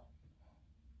hell.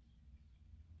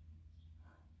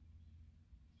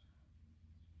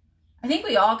 I think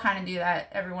we all kind of do that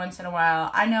every once in a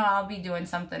while. I know I'll be doing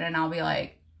something and I'll be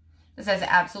like, this has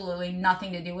absolutely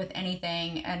nothing to do with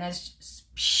anything and it's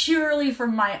just purely for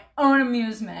my own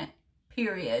amusement,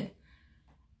 period.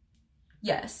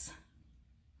 Yes.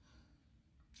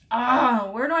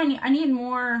 Oh, where do I need? I need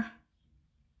more.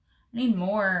 I need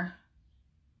more.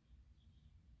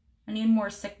 I need more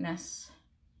sickness.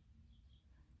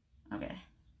 Okay.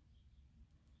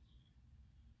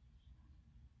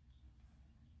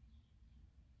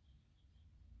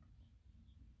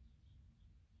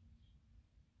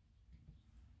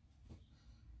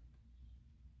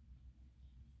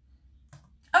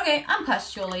 Okay, I'm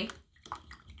pustule-y.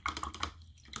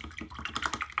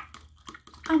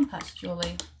 I'm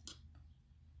pustule-y.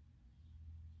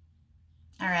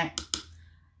 All right.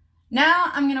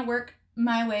 Now I'm gonna work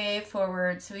my way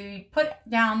forward. So we put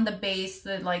down the base,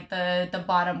 the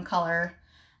bottom color.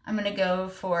 I'm gonna go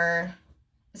for,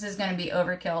 this is gonna be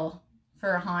overkill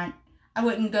for a haunt. I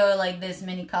wouldn't go like this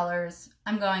many colors.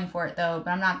 I'm going for it though,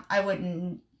 but I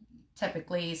wouldn't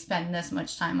typically spend this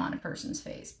much time on a person's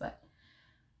face, but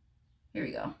here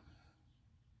we go.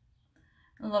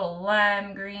 A little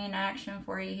lime green action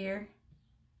for you here.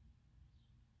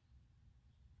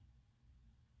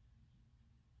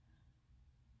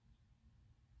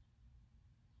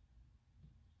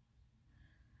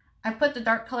 I put the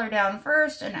dark color down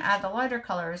first and add the lighter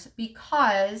colors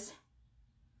because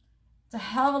it's a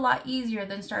hell of a lot easier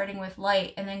than starting with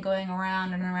light and then going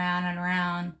around and around and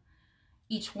around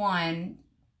each one.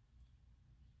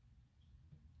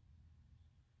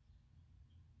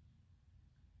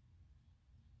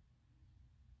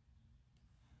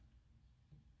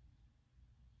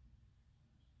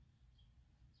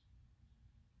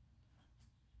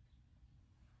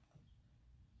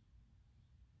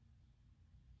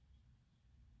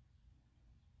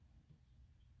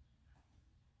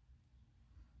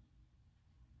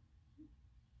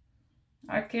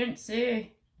 I can't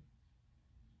see.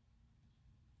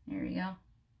 There we go.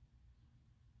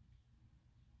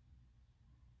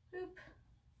 Boop.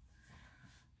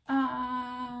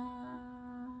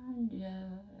 I'm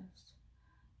just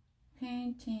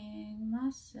painting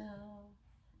myself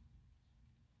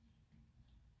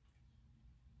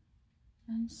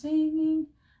and singing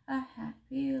a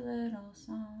happy little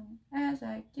song as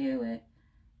I do it.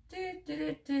 Do, do,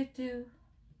 do, do, do.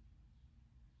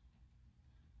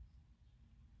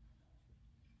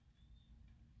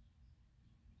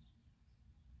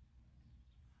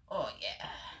 Oh, yeah.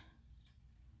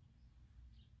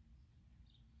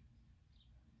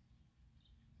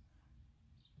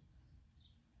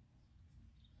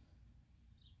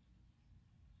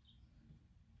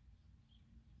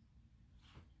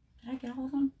 get all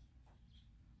of them?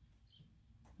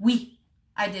 Oui,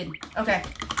 I did. Okay.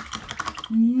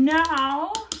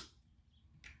 Now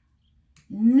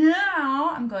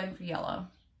I'm going for yellow.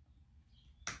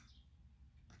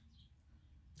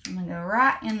 I'm going to go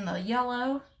right in the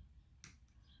yellow.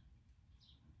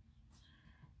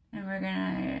 And we're going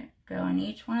to go in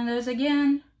each one of those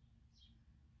again.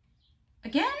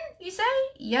 Again, you say?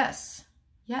 Yes.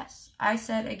 Yes, I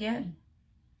said again.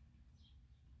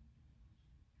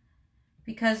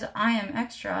 Because I am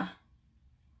extra.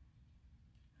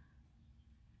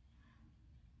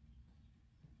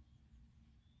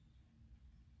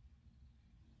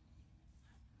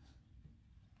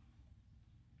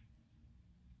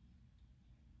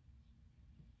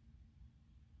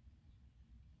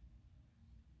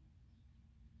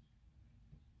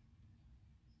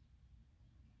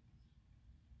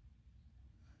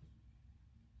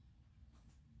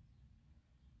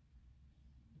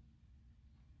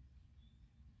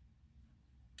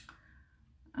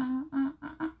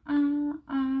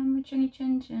 Chinny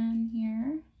chin chin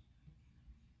here.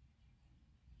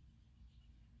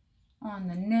 On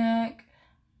the neck.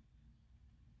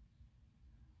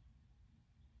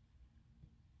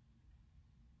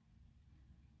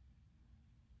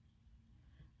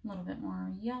 A little bit more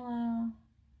yellow.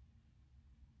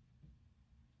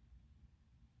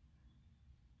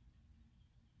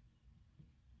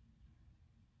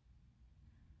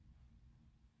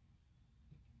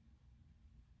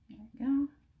 There we go.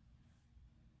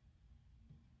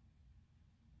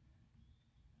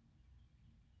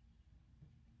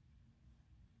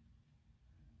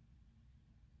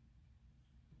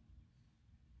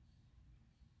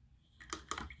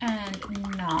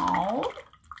 And now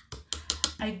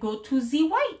I go to the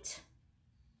white.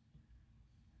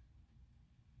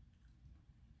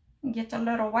 Get a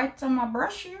little white on my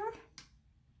brush here.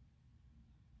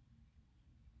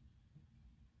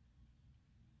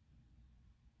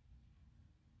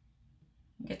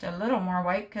 Get a little more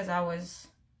white because I don't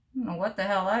know what the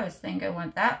hell I was thinking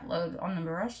with that load on the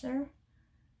brush there.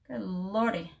 Good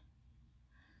lordy.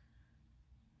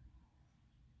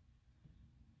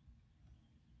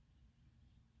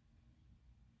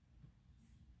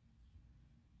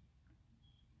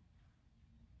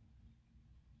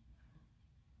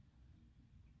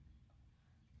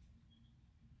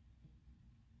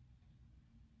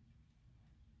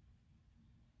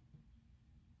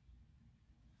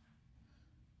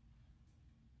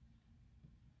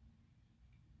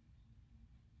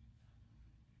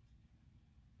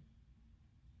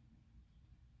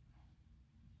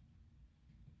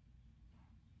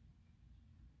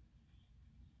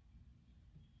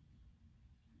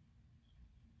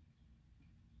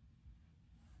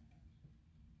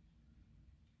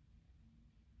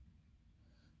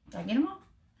 Did I get them all?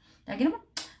 Did I get them all?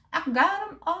 I got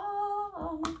them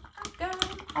all. I got them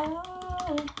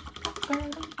all. I got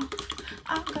them all.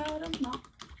 I got them all.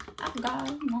 I got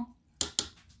them all.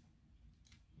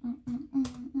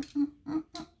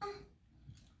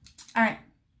 All right.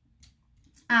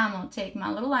 I'm going to take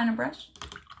my little liner brush.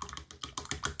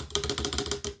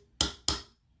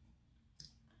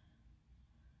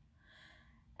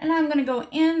 And I'm going to go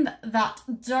in that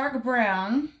dark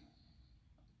brown.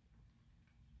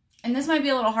 And this might be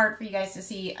a little hard for you guys to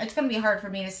see. It's going to be hard for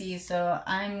me to see, so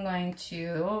I'm going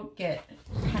to get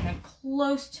kind of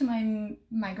close to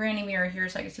my granny mirror here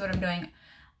so I can see what I'm doing.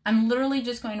 I'm literally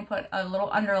just going to put a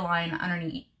little underline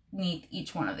underneath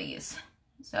each one of these.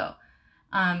 So,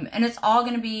 and it's all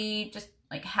going to be just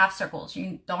like half circles.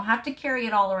 You don't have to carry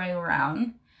it all the way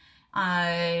around.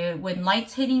 When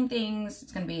light's hitting things,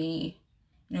 it's going to be,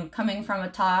 you know, coming from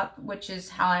the top, which is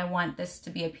how I want this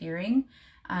to be appearing.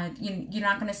 You're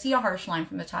not going to see a harsh line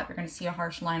from the top. You're going to see a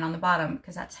harsh line on the bottom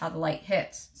because that's how the light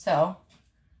hits. So,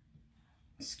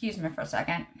 excuse me for a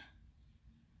second.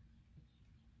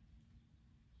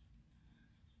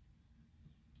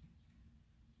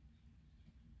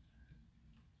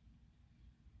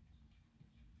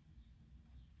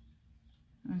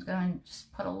 I'm just going to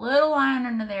just put a little line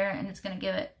under there, and it's going to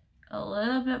give it a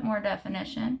little bit more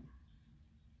definition.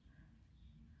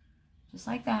 Just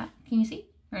like that. Can you see?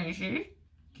 Can you see?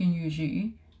 Can you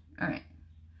see? All right.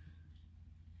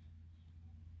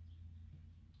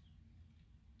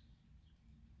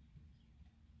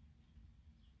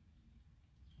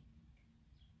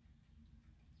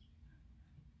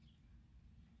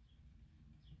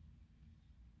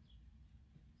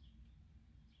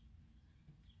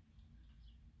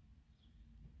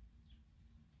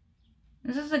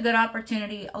 This is a good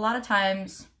opportunity. A lot of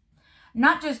times,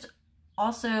 not just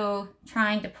also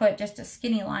trying to put just a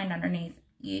skinny line underneath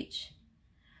each,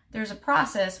 there's a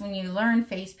process when you learn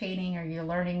face painting or you're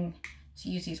learning to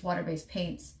use these water-based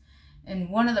paints. And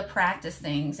one of the practice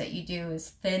things that you do is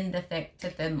thin to thick to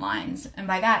thin lines. And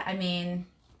by that, I mean,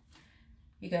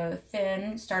 you go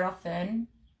thin, start off thin,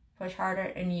 push harder,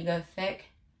 and you go thick.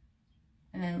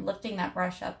 And then lifting that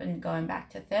brush up and going back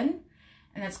to thin.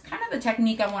 And that's kind of the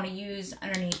technique I want to use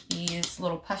underneath these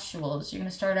little pustules. You're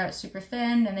going to start out super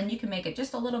thin, and then you can make it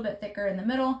just a little bit thicker in the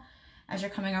middle as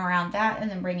you're coming around that, and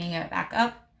then bringing it back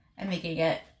up and making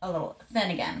it a little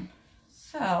thin again.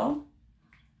 So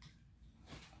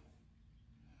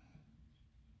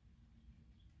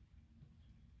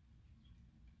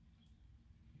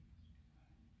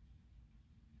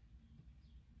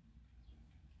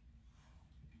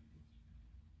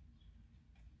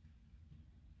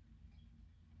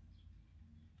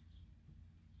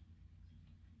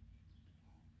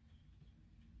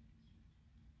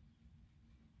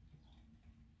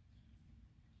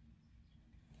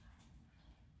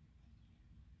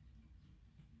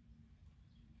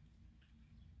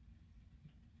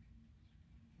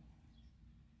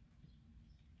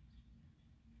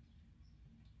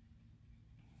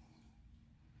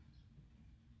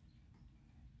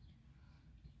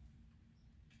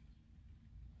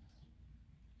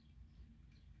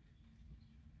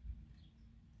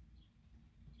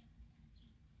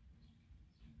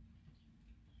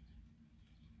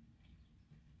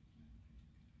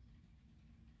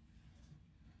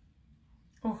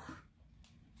ooh,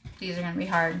 these are going to be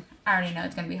hard. I already know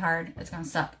it's going to be hard. It's going to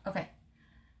suck. Okay.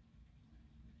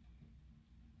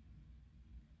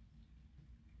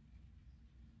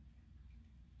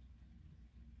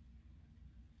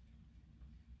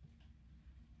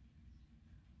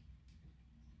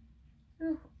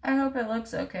 Ooh, I hope it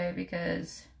looks okay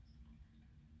because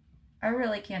I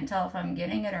really can't tell if I'm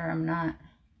getting it or I'm not.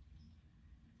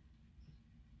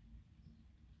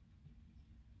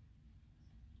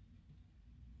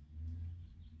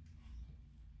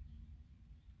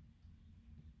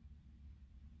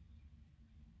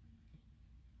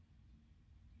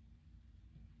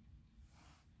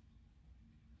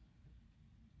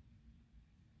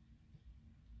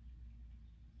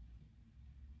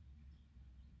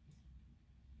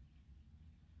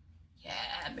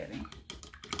 Yeah, baby.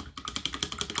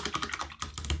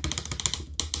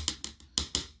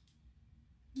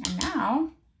 And now,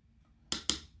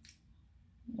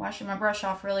 washing my brush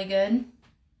off really good. I'm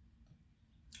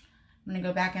going to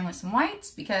go back in with some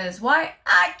whites because why?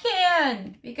 I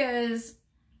can! Because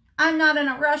I'm not in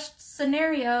a rushed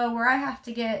scenario where I have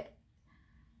to get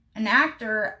an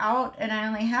actor out and I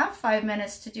only have 5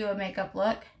 minutes to do a makeup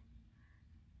look.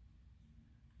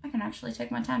 I can actually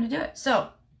take my time to do it. So,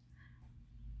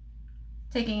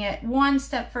 taking it one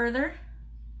step further,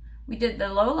 we did the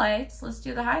low lights, let's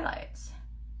do the highlights.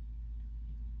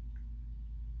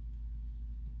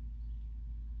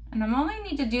 And I only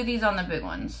need to do these on the big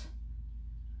ones.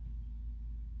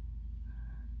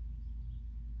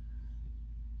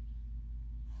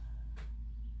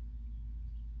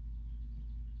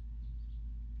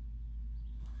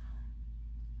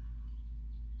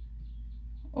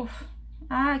 Oof,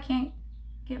 I can't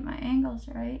get my angles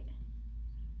right.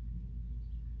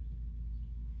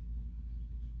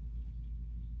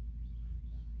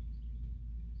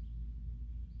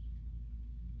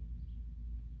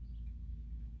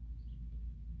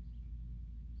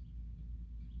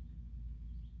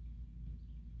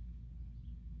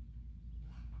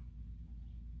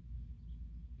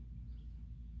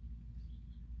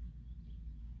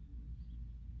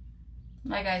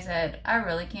 Like I said, I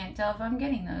really can't tell if I'm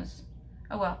getting those.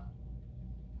 Oh well.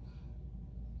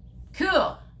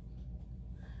 Cool.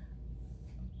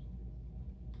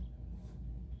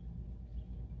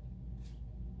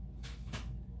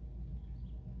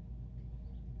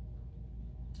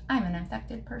 I'm an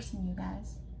infected person, you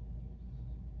guys.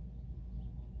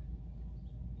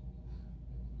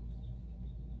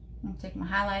 I'm gonna take my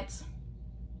highlights.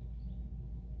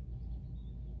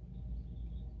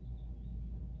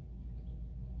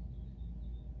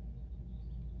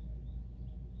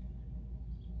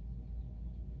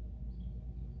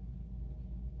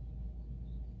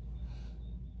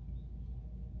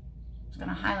 Just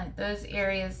gonna highlight those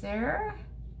areas there.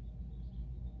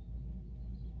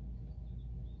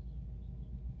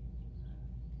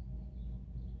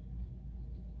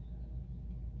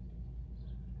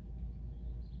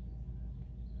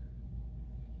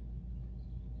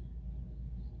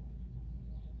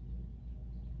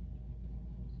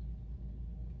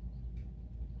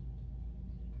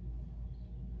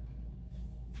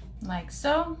 Like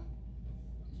so.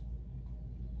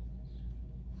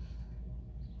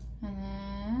 And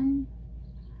then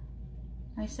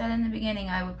I said in the beginning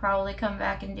I would probably come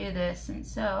back and do this, and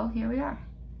so here we are.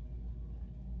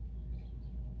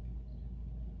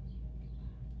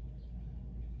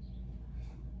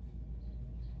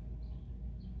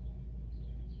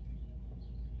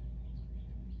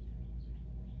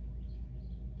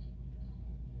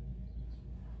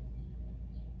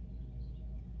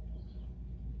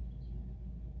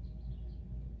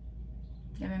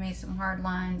 Giving me some hard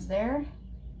lines there.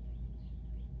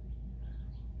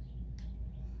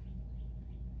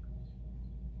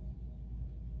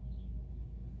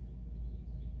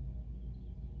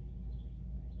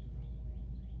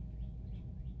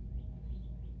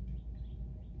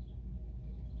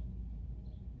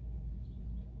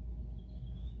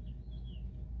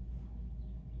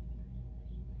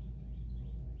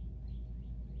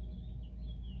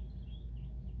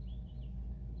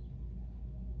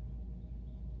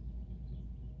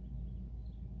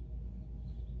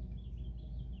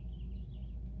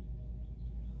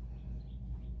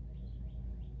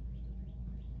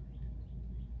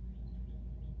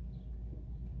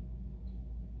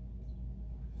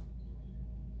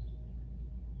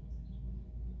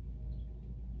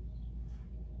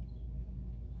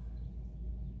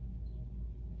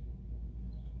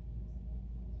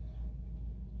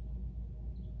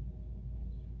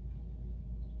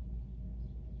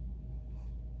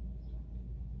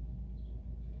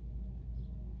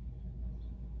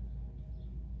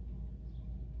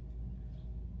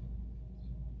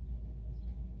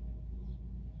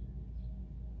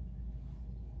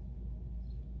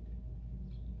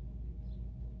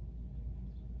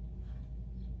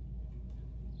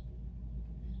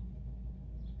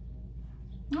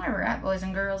 All right, boys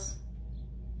and girls.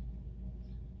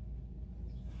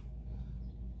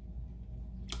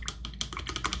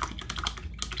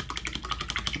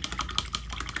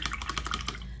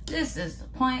 This is the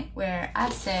point where I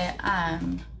say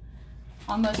I'm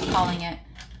almost calling it.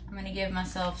 I'm gonna give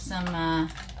myself some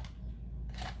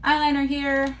eyeliner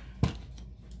here.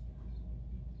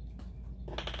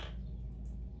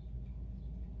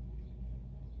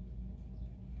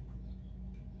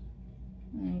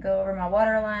 And go over my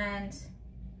water lines.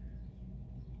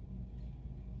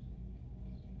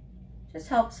 Just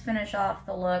helps finish off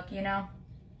the look, you know?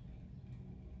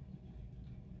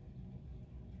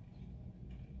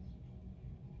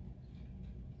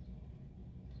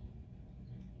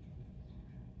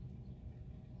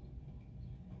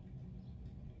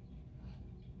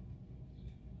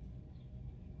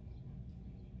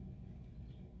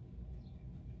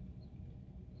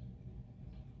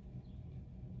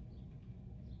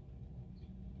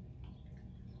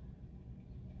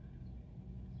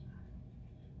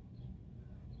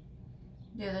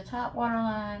 Do the top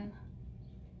waterline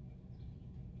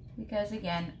because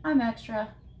again, I'm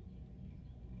extra.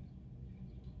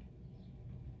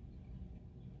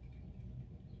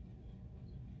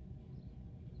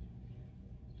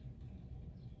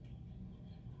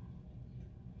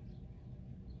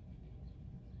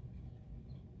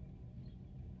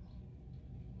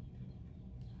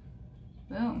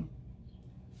 Boom.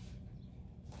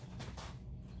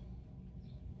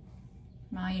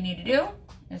 All you need to do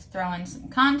is throw in some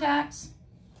contacts,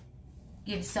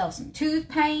 give yourself some tooth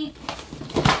paint.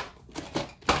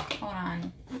 Hold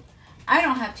on. I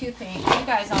don't have tooth paint. You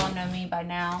guys all know me by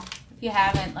now. If you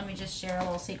haven't, let me just share a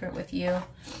little secret with you.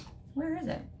 Where is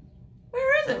it?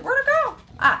 Where is it? Where'd it go?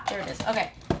 Ah, there it is.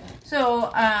 Okay. So,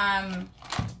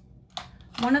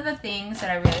 one of the things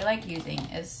that I really like using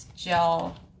is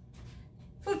gel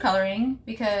food coloring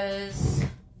because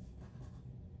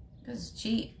it's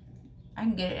cheap. I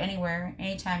can get it anywhere,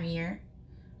 any time of year.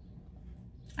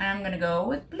 And I'm gonna go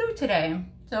with blue today.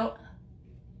 So,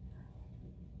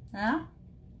 yeah.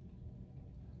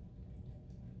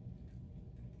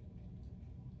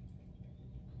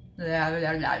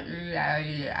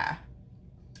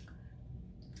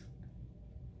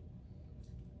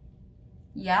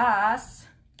 Yes.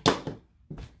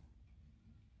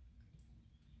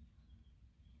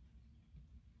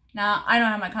 Now, I don't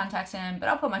have my contacts in, but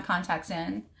I'll put my contacts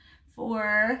in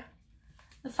for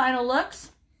the final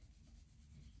looks.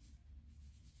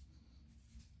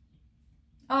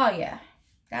 Oh yeah,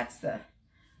 that's the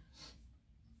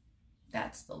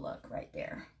look right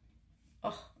there.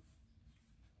 Oh,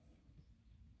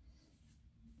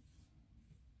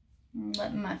 I'm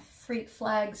letting my freak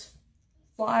flags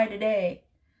fly today.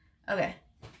 Okay,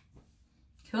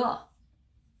 cool.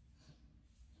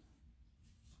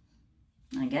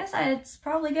 I guess it's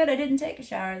probably good I didn't take a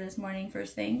shower this morning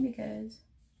first thing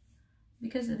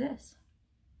because of this.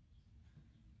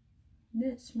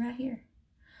 This right here.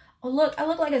 Oh look, I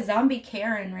look like a zombie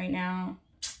Karen right now.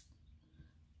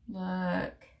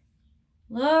 Look.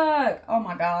 Look. Oh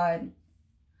my God.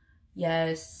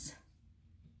 Yes.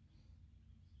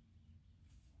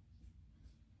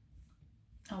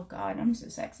 Oh God, I'm so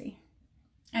sexy.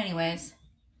 Anyways,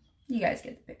 you guys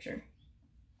get the picture.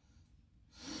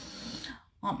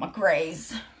 On my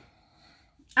grays.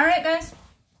 All right, guys.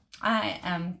 I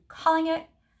am calling it.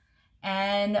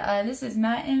 And this is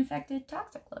my infected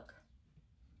toxic look.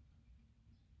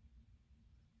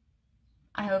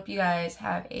 I hope you guys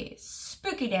have a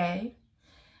spooky day.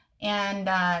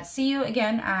 And see you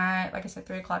again at, like I said,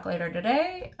 3 o'clock later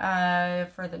today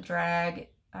for the drag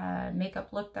makeup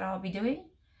look that I'll be doing.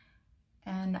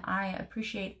 And I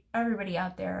appreciate everybody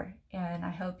out there. And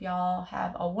I hope y'all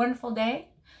have a wonderful day.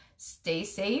 Stay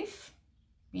safe.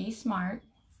 Be smart.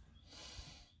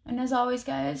 And as always,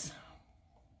 guys,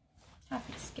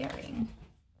 happy scaring.